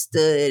really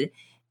stood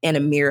in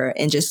a mirror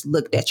and just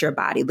looked at your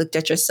body, looked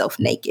at yourself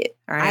naked?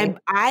 Right?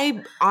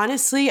 I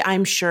honestly,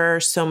 I'm sure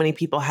so many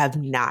people have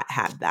not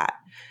had that.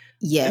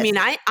 Yes. I mean,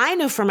 I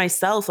know for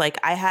myself, like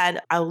I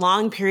had a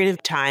long period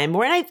of time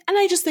where,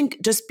 I just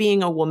think just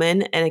being a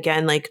woman and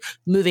again, like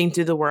moving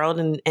through the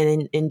world and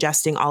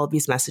ingesting all of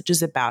these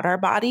messages about our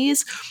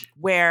bodies,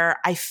 where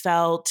I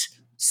felt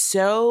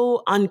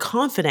so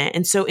unconfident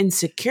and so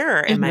insecure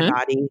in my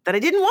body that I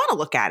didn't want to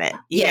look at it.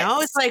 You know,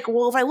 it's like,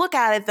 well, if I look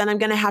at it, then I'm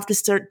going to have to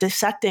start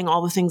dissecting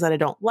all the things that I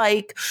don't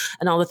like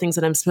and all the things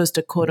that I'm supposed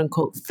to quote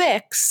unquote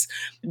fix.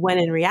 When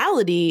in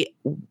reality,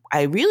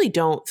 I really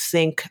don't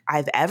think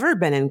I've ever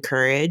been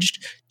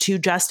encouraged to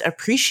just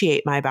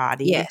appreciate my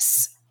body.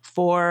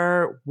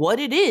 For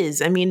what it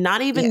is. I mean,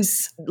 not even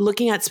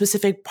looking at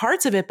specific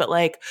parts of it, but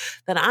like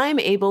that I'm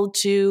able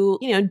to,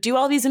 do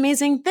all these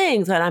amazing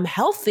things, that I'm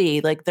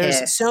healthy. Like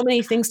there's so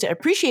many things to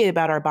appreciate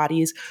about our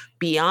bodies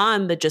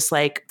beyond the just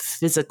like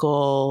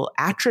physical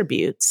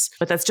attributes.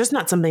 But that's just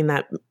not something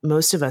that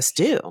most of us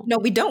do. No,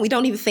 we don't. We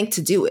don't even think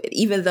to do it,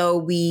 even though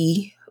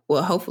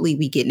hopefully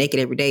we get naked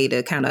every day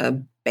to kind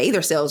of bathe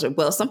ourselves.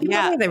 Well, some people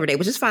bathe every day,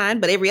 which is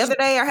fine, but every other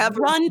day or however.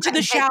 Run to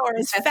the shower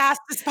as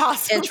fast as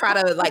possible. And try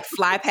to like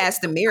fly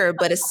past the mirror.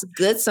 But it's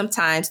good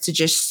sometimes to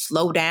just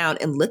slow down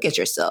and look at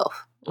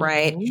yourself,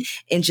 right?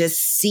 And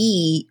just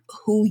see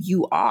who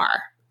you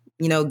are.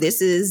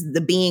 This is the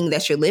being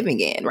that you're living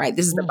in, right?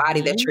 This is the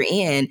body that you're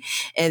in.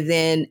 And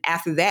then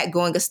after that,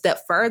 going a step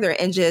further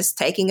and just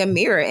taking a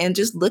mirror and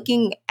just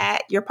looking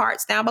at your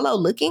parts down below,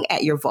 looking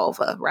at your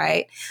vulva,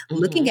 right?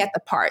 Looking at the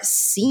parts,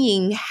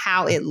 seeing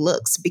how it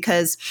looks.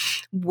 Because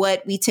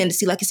what we tend to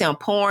see, like you say, on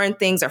porn,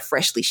 things are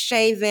freshly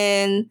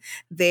shaven.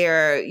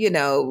 They're,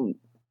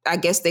 I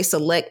guess they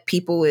select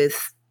people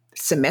with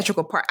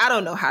symmetrical part. I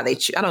don't know how they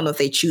I don't know if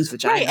they choose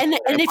vagina. Right.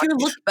 And if you're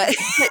looking, but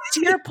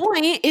to your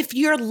point, if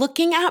you're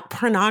looking at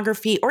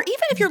pornography, or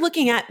even if you're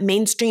looking at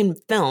mainstream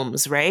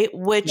films, right?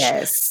 Which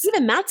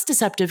even that's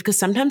deceptive, because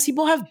sometimes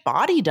people have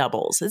body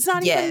doubles. It's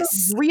not even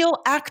the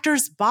real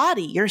actor's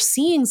body. You're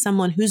seeing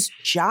someone whose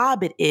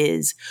job it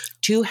is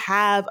to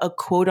have a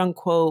quote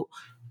unquote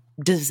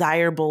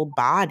desirable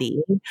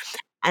body.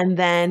 And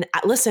then,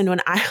 listen, when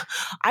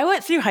I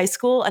went through high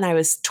school and I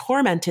was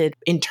tormented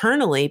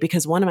internally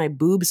because one of my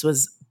boobs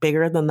was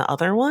bigger than the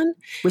other one.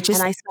 Which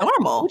is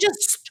normal. Which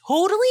is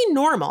totally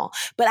normal.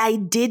 But I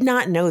did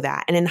not know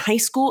that. And in high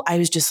school, I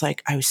was just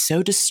like, I was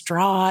so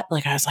distraught.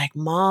 Like, I was like,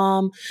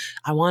 Mom,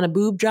 I want a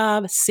boob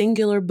job,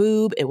 singular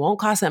boob. It won't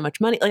cost that much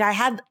money. Like,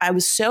 I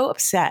was so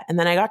upset. And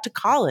then I got to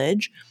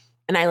college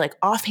and I like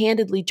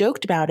offhandedly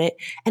joked about it.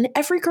 And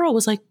every girl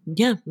was like,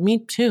 yeah, me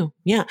too.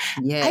 Yeah.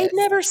 Yes. I'd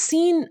never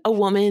seen a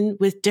woman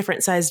with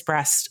different sized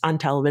breasts on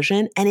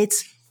television. And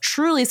it's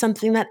truly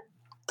something that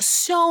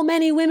so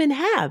many women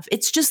have.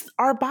 It's just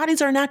our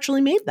bodies are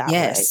naturally made that way.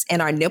 Yes. And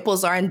our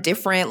nipples are in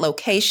different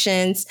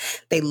locations.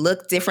 They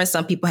look different.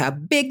 Some people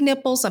have big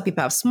nipples. Some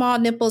people have small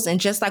nipples. And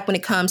just like when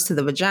it comes to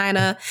the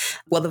vagina,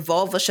 well, the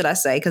vulva, should I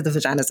say, because the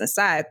vagina's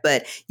inside,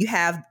 but you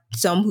have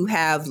some who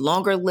have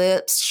longer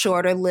lips,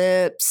 shorter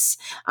lips,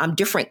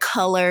 different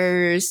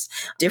colors,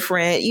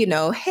 different,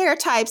 hair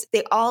types.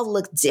 They all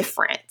look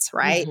different,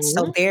 right? Mm-hmm.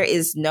 So there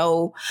is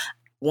no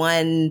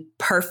one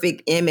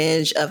perfect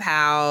image of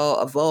how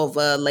a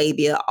vulva,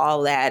 labia,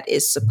 all that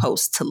is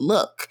supposed to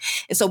look.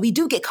 And so we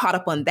do get caught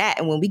up on that.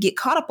 And when we get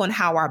caught up on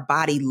how our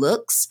body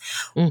looks,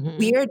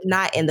 we're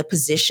not in the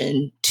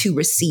position to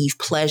receive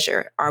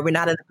pleasure, or we're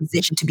not in a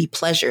position to be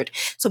pleasured.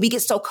 So we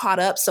get so caught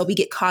up. So we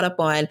get caught up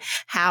on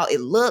how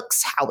it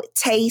looks, how it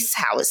tastes,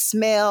 how it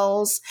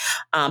smells.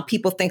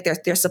 People think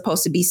they're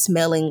supposed to be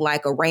smelling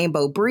like a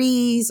rainbow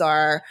breeze,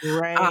 or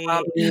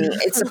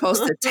it's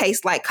supposed to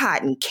taste like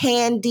cotton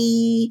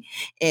candy.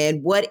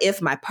 And what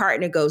if my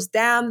partner goes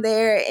down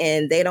there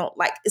and they don't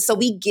like, so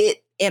we get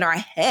in our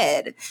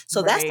head.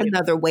 So that's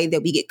another way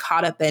that we get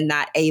caught up and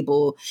not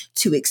able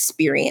to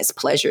experience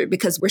pleasure,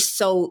 because we're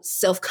so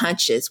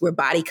self-conscious, we're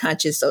body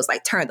conscious. So it's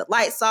like, turn the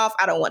lights off.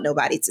 I don't want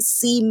nobody to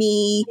see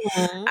me.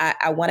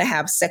 I want to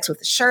have sex with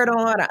the shirt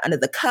on or under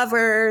the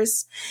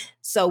covers.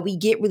 So we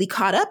get really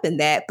caught up in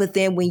that. But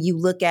then when you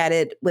look at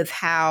it with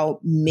how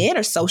men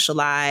are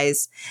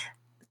socialized,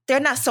 they're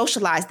not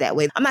socialized that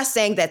way. I'm not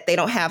saying that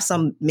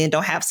some men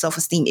don't have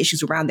self-esteem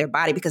issues around their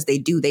body, because they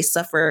do. They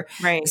suffer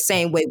the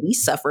same way we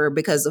suffer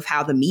because of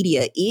how the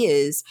media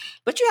is.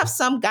 But you have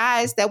some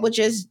guys that will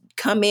just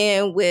come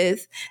in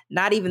with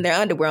not even their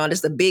underwear on,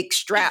 just a big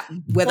strap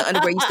where the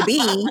underwear used to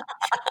be,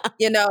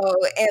 and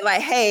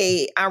like,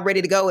 hey, I'm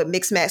ready to go with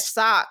mixed match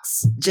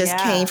socks. Just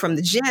came from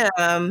the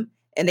gym.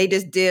 And they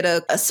just did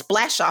a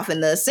splash off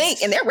in the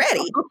sink and they're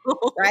ready,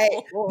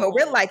 right? But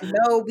we're like,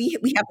 no, we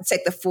have to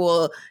take the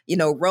full,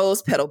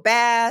 rose petal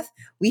bath.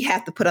 We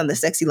have to put on the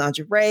sexy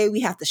lingerie. We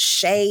have to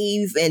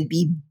shave and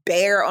be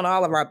bare on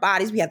all of our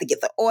bodies. We have to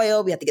get the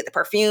oil. We have to get the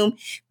perfume.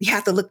 We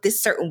have to look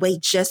this certain way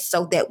just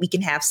so that we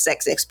can have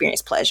sex and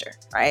experience pleasure,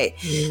 right?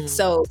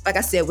 So, like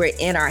I said, we're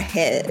in our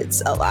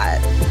heads a lot.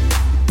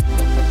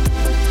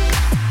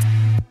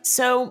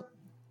 So,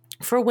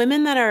 for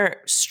women that are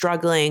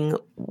struggling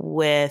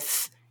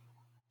with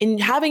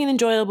having an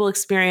enjoyable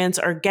experience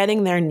or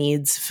getting their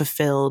needs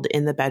fulfilled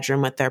in the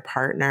bedroom with their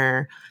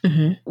partner,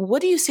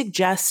 what do you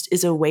suggest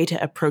is a way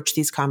to approach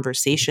these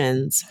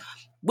conversations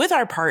with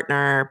our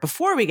partner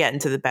before we get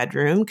into the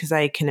bedroom? Because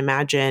I can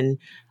imagine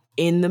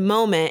in the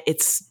moment,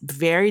 it's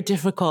very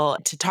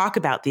difficult to talk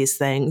about these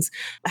things.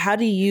 How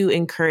do you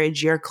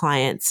encourage your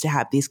clients to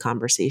have these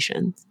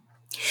conversations?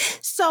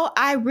 So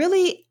I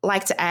really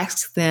like to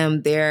ask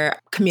them their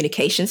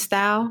communication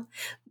style,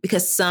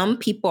 because some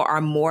people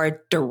are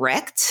more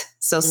direct.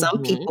 So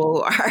some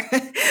people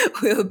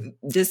will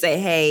just say,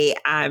 hey,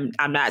 I'm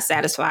not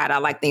satisfied. I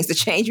like things to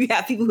change. You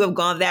have people who have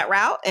gone that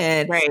route.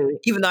 And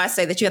even though I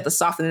say that you have to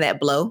soften that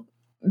blow,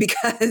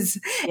 because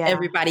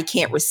everybody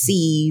can't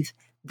receive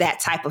that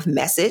type of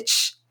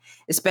message,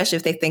 especially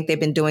if they think they've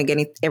been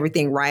doing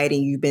everything right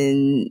and you've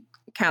been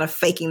kind of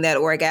faking that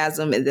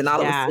orgasm, and then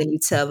all of a sudden you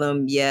tell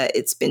them,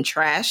 it's been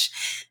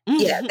trash.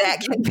 Yeah,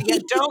 that can be.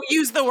 Don't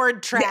use the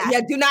word trash.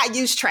 Yeah, do not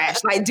use trash.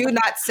 Like, do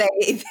not say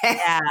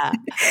that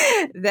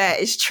that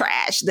is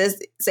trash. Let's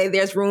say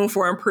there's room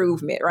for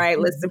improvement, right?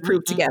 Let's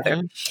improve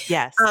together.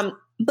 Yes.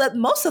 But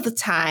most of the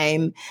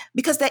time,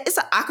 because that is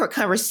an awkward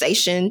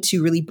conversation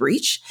to really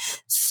breach,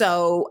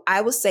 so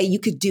I would say you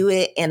could do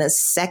it in a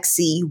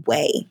sexy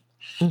way.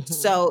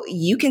 So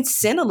you can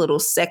send a little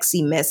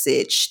sexy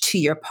message to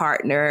your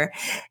partner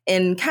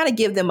and kind of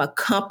give them a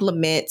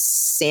compliment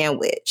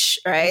sandwich,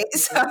 right?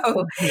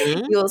 So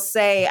you'll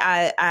say,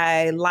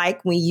 I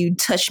like when you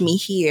touch me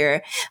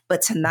here,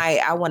 but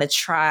tonight I want to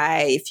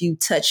try if you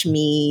touch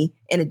me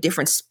in a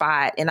different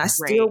spot, and I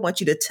still Right. want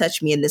you to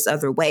touch me in this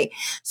other way.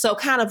 So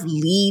kind of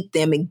lead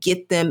them and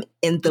get them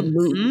in the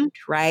mood,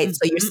 right?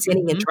 So you're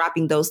sending and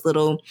dropping those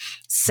little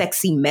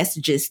sexy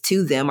messages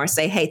to them, or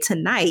say, hey,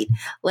 tonight,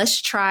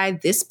 let's try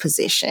this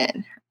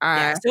position.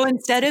 Yeah. So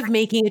instead of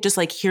making it just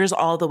like, here's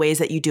all the ways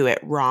that you do it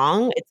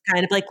wrong, it's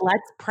kind of like,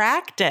 let's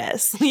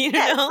practice,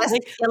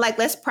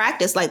 let's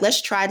practice. Like, let's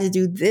try to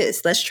do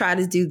this. Let's try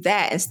to do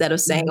that, instead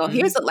of saying, oh,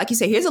 like you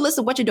say, here's a list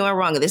of what you're doing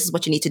wrong, and this is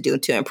what you need to do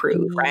to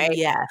improve, right?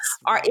 Yes.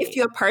 Or if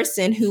you're a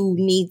person who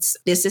needs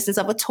the assistance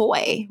of a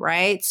toy,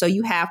 right? So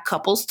you have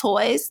couples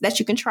toys that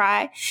you can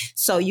try.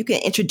 So you can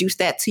introduce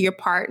that to your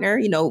partner,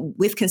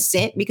 with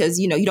consent, because,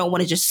 you don't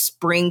want to just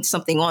spring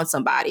something on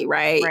somebody,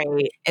 right?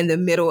 In the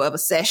middle of a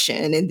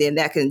session. And then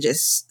that can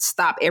just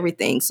stop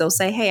everything. So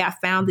say, hey, I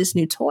found this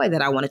new toy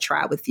that I want to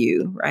try with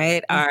you,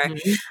 right? Or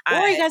you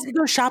guys can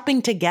go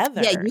shopping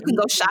together. Yeah, you can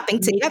go shopping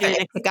together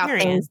and pick out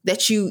things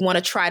that you want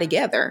to try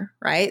together,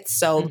 right?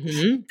 So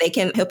they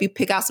can help you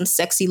pick out some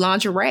sexy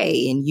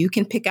lingerie, and you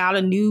can pick out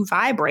a new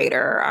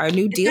vibrator or a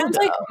new dildo. Sounds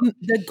like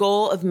the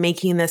goal of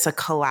making this a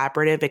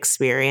collaborative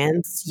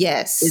experience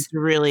is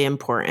really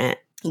important.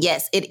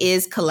 Yes, it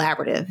is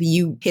collaborative.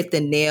 You hit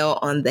the nail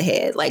on the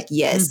head. Like,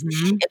 yes.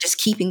 And just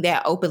keeping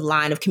that open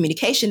line of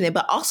communication there,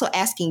 but also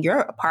asking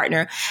your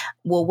partner,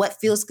 well, what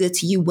feels good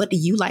to you? What do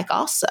you like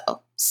also?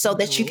 So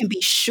that you can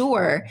be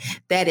sure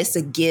that it's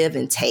a give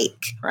and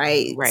take,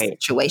 right?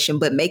 Situation,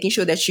 but making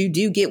sure that you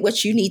do get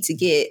what you need to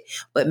get,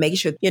 but making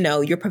sure,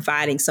 you're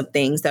providing some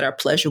things that are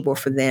pleasurable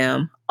for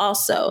them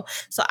also.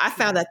 So I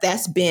found that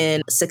that's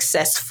been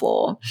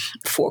successful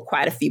for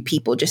quite a few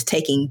people, just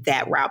taking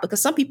that route,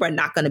 because some people are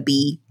not going to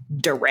be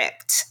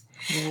direct.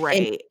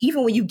 Right. And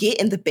even when you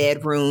get in the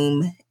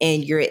bedroom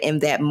and you're in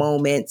that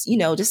moment,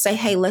 just say,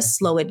 hey, let's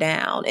slow it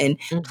down and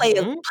play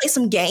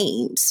some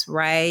games,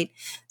 right?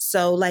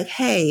 So like,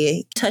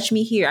 hey, touch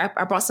me here.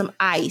 I brought some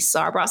ice, or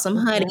I brought some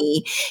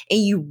honey. And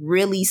you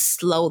really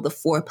slow the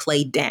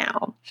foreplay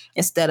down,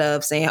 instead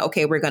of saying,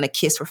 okay, we're going to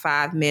kiss for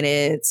 5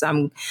 minutes.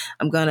 I'm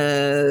going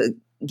to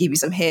give you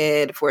some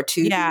head for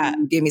 2. Yeah.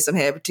 Give me some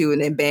head for 2,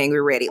 and then bang,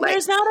 we're ready. Like,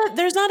 there's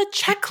not a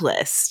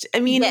checklist. I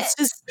mean, it's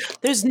just,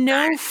 there's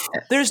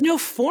no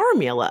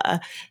formula.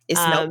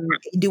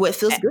 Do what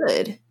feels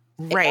good.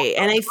 Right.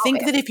 And I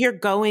think that if you're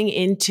going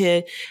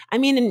into,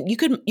 and you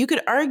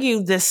could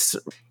argue this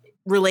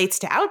relates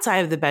to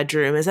outside of the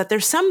bedroom, is that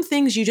there's some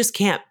things you just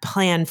can't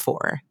plan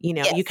for. You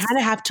kind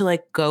of have to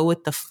like go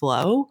with the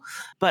flow.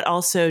 But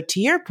also,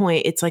 to your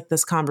point, it's like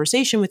this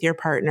conversation with your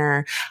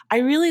partner. I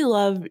really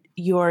love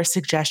your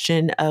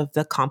suggestion of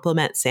the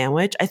compliment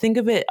sandwich. I think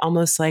of it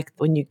almost like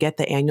when you get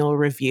the annual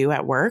review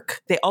at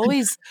work. They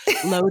always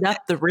load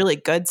up the really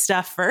good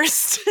stuff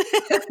first.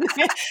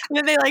 And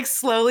then they like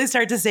slowly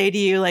start to say to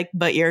you, like,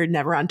 but you're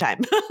never on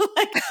time.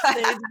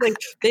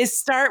 They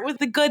start with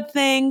the good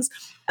things.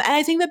 And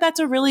I think that that's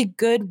a really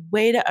good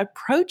way to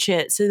approach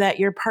it, so that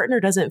your partner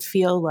doesn't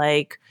feel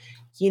like,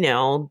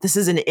 this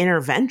is an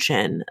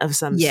intervention of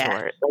some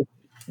sort. Like,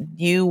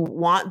 you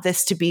want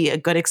this to be a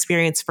good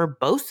experience for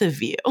both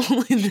of you.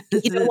 You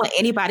don't want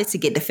anybody to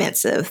get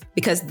defensive,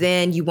 because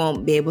then you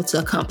won't be able to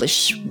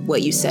accomplish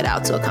what you set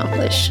out to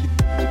accomplish.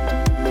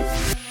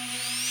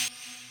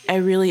 I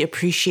really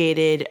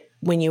appreciated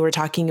when you were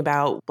talking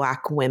about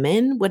Black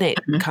women when it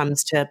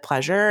comes to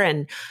pleasure.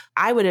 And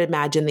I would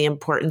imagine the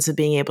importance of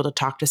being able to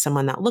talk to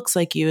someone that looks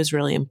like you is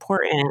really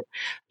important.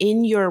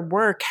 In your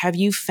work, have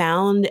you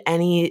found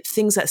any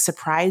things that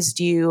surprised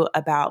you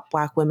about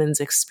Black women's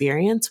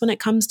experience when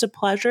it comes to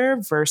pleasure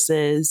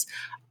versus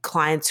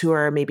clients who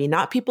are maybe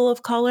not people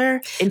of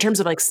color, in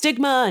terms of like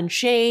stigma and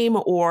shame,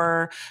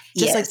 or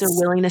just like their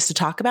willingness to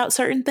talk about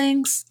certain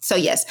things? So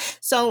yes.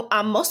 So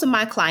most of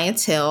my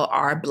clientele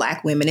are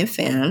Black women and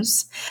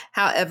femmes.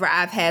 However,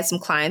 I've had some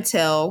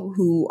clientele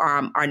who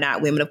are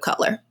not women of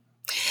color.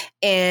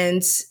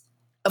 And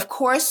of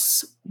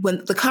course,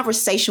 when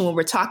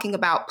we're talking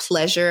about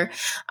pleasure,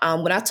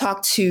 when I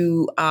talk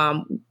to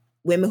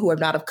women who are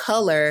not of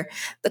color,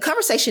 the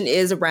conversation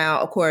is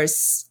around, of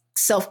course,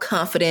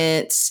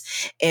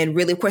 self-confidence, and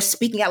really, of course,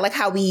 speaking out, like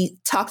how we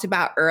talked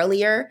about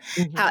earlier.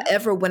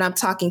 However, when I'm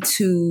talking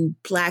to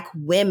Black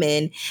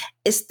women,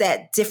 it's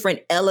that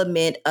different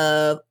element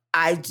of,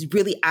 I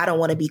don't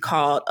want to be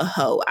called a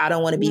hoe. I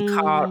don't want to be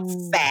called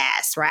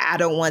fast, right? I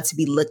don't want to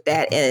be looked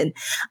at in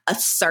a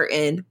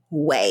certain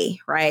way,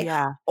 right?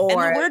 Yeah. And the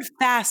word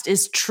fast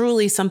is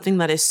truly something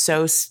that is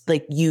so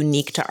like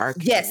unique to our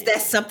community. Yes,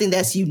 that's something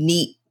that's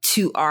unique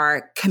to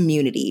our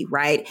community,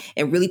 right?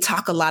 And really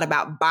talk a lot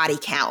about body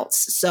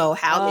counts. So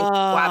how many people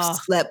I've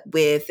slept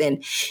with,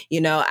 and,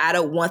 I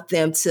don't want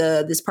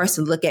this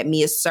person look at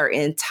me a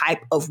certain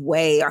type of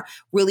way, or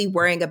really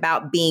worrying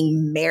about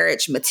being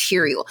marriage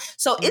material.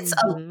 So it's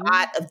a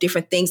lot of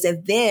different things.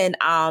 And then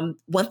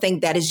one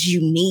thing that is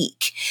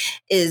unique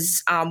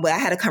is when I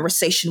had a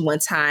conversation one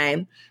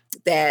time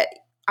that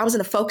I was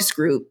in a focus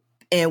group,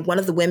 and one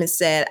of the women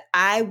said,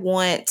 I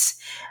want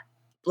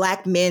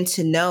Black men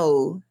to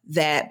know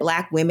that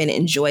Black women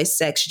enjoy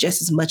sex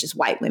just as much as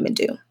white women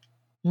do.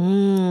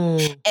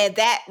 Mm. And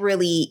that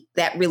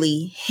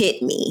really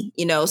hit me,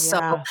 So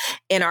Yeah.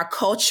 in our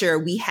culture,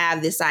 we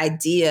have this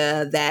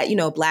idea that,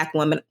 Black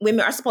women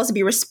are supposed to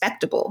be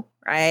respectable,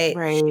 right?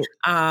 Right.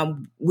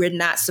 We're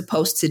not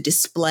supposed to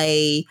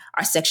display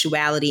our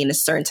sexuality in a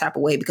certain type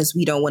of way because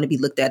we don't want to be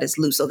looked at as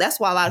loose. So that's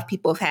why a lot of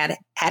people have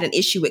had an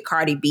issue with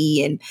Cardi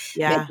B and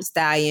Meg Thee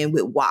Stallion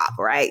with WAP,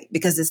 right?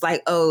 Because it's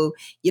like, oh,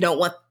 you don't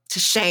want to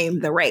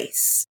shame the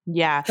race.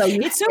 Yeah. So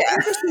It's so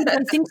interesting because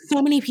I think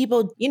so many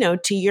people,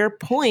 to your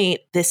point,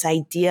 this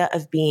idea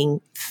of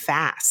being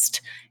fast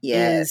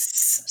is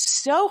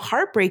so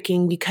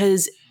heartbreaking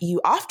because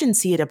you often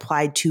see it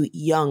applied to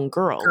young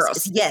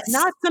girls. Yes. It's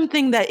not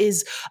something that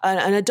is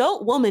an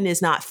adult woman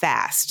is not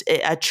fast.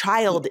 A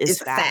child is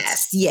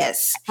fast.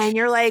 Yes. And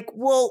you're like,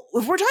 well,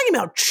 if we're talking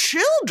about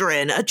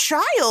children, a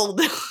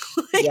child,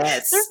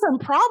 there's some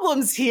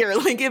problems here.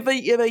 Like if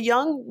a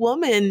young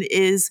woman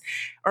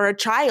or a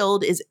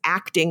child is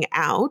acting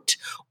out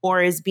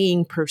or is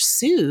being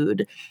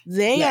pursued,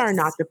 they are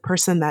not the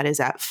person that is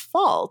at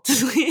fault.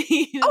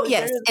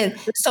 Yes. And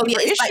so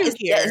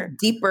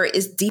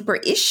it's deeper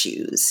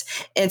issues.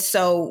 And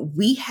so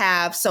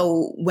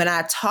when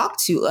I talk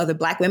to other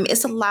Black women,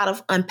 it's a lot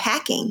of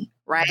unpacking,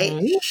 right?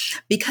 Mm-hmm.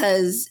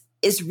 Because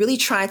is really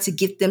trying to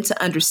get them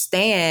to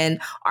understand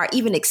or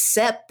even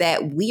accept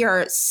that we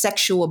are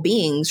sexual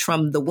beings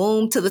from the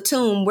womb to the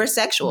tomb. We're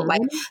sexual. Mm-hmm.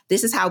 Like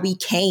this is how we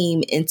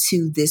came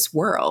into this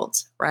world.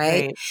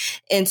 Right.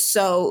 And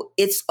so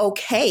it's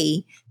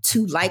okay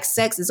to like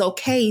sex. It's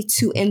okay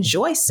to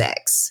enjoy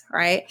sex.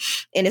 Right.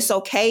 And it's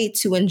okay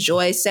to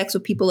enjoy sex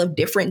with people of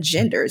different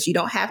genders. You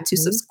don't have to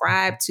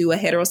subscribe to a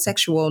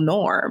heterosexual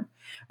norm.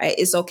 Right?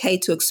 It's okay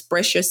to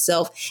express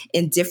yourself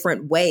in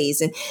different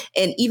ways. And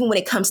even when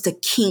it comes to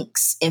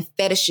kinks and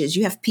fetishes,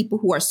 you have people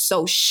who are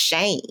so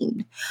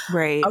shamed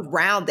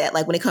around that.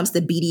 Like when it comes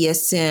to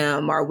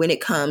BDSM or when it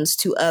comes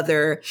to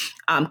other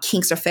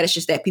kinks or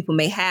fetishes that people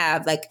may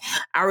have. Like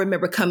I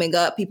remember coming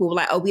up, people were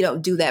like, oh, we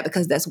don't do that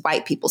because that's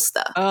white people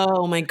stuff.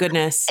 Oh my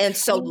goodness. And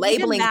so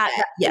labeling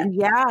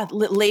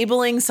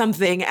labeling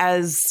something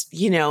as,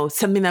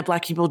 something that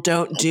Black people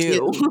don't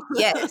do.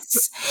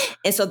 Yes.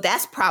 And so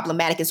that's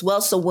problematic as well.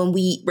 So when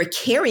we're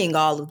carrying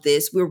all of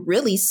this, we're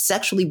really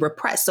sexually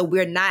repressed. So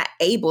we're not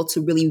able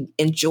to really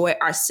enjoy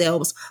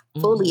ourselves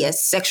fully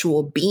as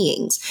sexual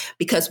beings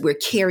because we're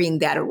carrying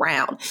that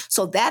around.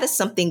 So that is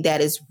something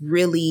that is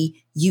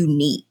really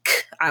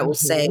unique, I will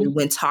say,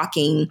 when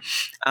talking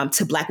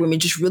to Black women,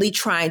 just really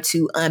trying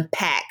to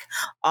unpack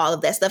all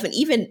of that stuff. And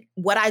even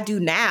what I do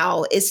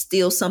now is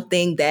still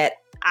something that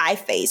I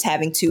face,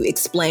 having to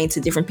explain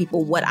to different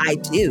people what I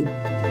do.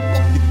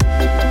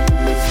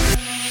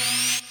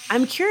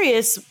 I'm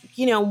curious,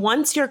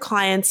 once your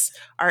clients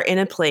are in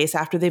a place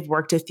after they've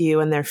worked with you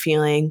and they're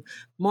feeling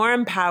more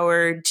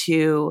empowered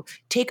to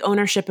take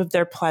ownership of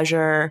their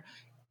pleasure,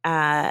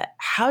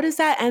 how does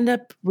that end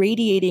up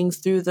radiating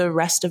through the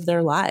rest of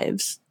their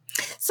lives?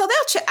 So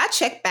I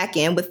check back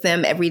in with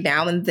them every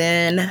now and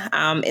then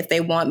if they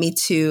want me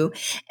to,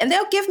 and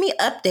they'll give me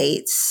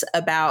updates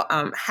about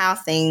how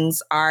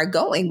things are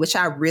going, which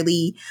I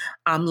really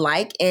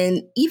like.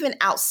 And even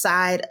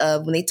outside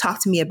of when they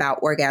talk to me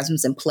about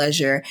orgasms and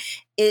pleasure,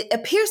 it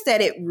appears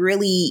that it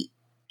really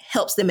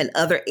helps them in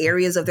other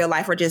areas of their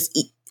life or just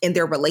in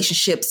their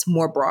relationships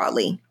more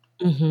broadly.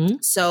 Mm-hmm.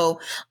 So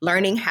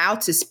learning how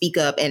to speak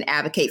up and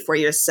advocate for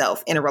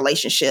yourself in a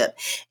relationship.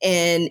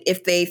 And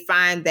if they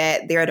find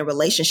that they're in a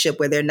relationship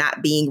where they're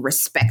not being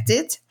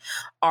respected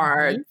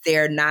or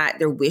their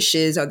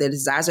wishes or their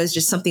desires is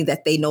just something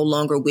that they no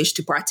longer wish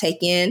to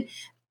partake in,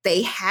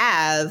 they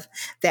have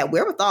that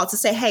wherewithal to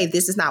say, hey,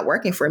 this is not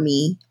working for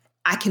me.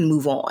 I can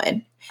move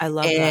on. I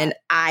love that. And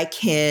I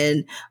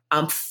can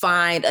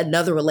find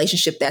another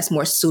relationship that's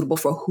more suitable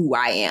for who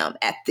I am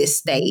at this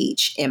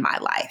stage in my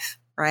life.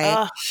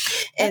 Right.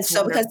 And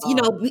so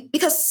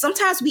because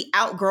sometimes we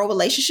outgrow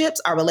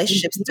relationships, our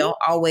relationships don't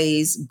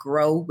always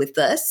grow with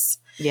us.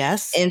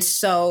 Yes. And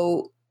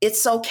so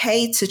it's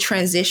okay to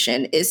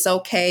transition. It's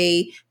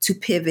okay to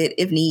pivot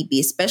if need be,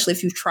 especially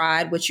if you've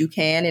tried what you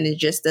can and it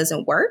just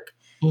doesn't work.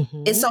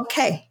 Mm-hmm. It's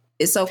okay.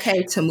 It's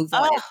okay to move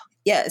on.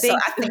 Yeah, so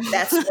I think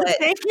that's what...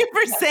 Thank you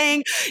for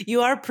saying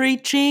you are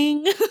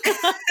preaching.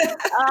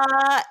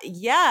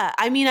 Yeah,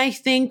 I mean, I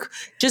think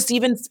just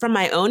even from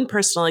my own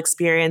personal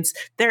experience,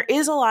 there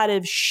is a lot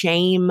of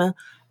shame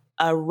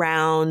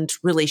around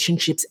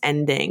relationships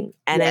ending.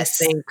 And I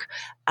think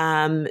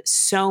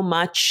so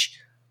much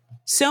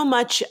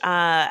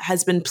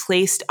has been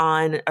placed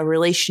on a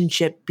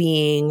relationship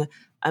being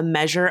a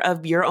measure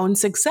of your own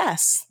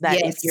success.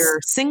 That if you're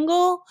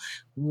single,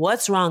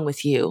 what's wrong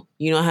with you?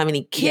 You don't have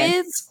any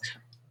kids?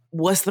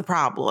 What's the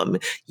problem?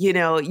 You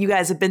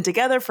guys have been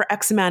together for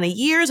X amount of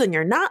years and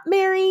you're not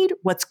married.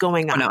 What's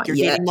going on? You're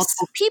dating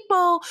multiple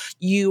people.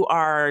 You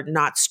are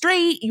not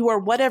straight. You are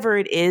whatever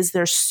it is.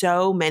 There's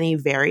so many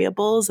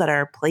variables that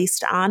are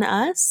placed on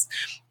us.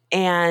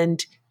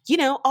 And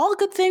all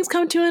good things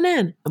come to an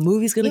end. A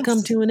movie's going to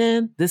come to an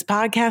end. This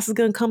podcast is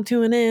going to come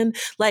to an end.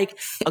 Like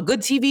a good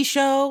TV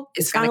show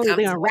is finally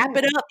going to wrap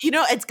it up.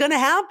 It's going to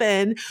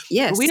happen.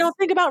 Yes. But we don't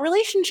think about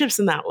relationships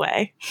in that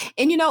way.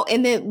 And,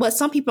 and then what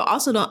some people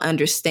also don't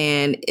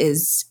understand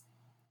is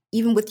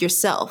even with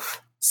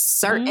yourself,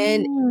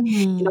 certain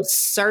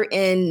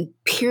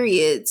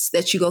periods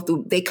that you go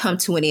through, they come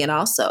to an end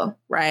also,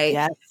 right?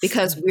 Yes.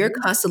 Because we're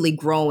constantly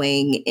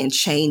growing and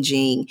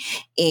changing,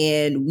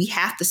 and we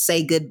have to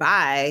say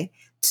goodbye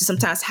to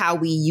sometimes how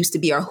we used to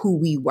be or who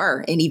we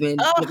were, and even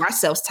give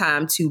ourselves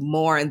time to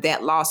mourn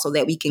that loss so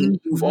that we can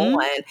move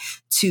on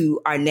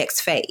to our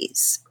next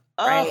phase.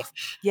 Right.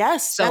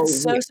 Yes.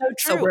 That's so true.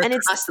 So we're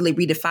constantly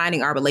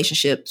redefining our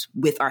relationships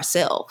with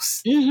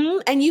ourselves.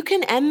 And you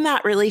can end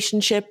that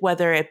relationship,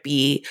 whether it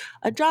be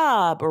a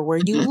job or where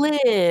you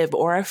live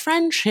or a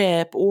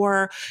friendship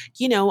or,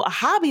 a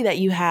hobby that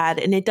you had.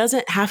 And it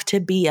doesn't have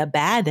to be a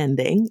bad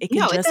ending. It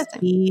can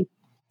just be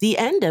the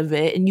end of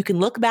it. And you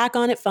can look back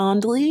on it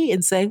fondly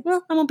and say,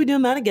 well, I won't be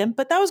doing that again.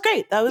 But that was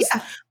great. That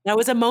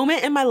was a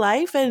moment in my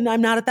life, and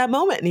I'm not at that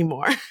moment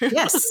anymore.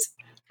 Yes.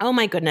 Oh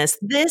my goodness.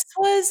 This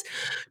was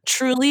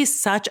truly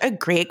such a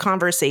great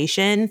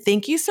conversation.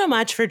 Thank you so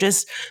much for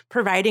just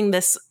providing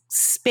this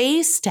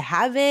space to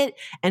have it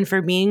and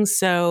for being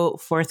so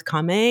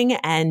forthcoming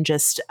and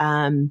just,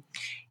 and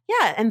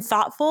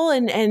thoughtful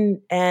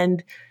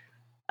and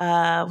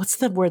what's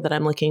the word that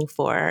I'm looking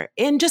for?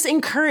 And just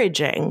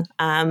encouraging.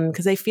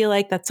 Because I feel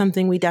like that's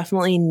something we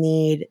definitely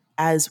need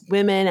as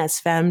women, as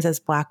femmes, as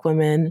Black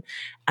women.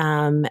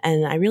 And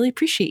I really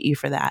appreciate you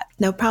for that.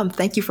 No problem.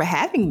 Thank you for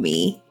having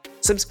me.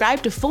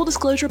 Subscribe to Full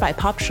Disclosure by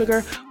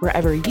POPSUGAR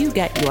wherever you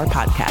get your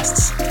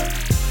podcasts.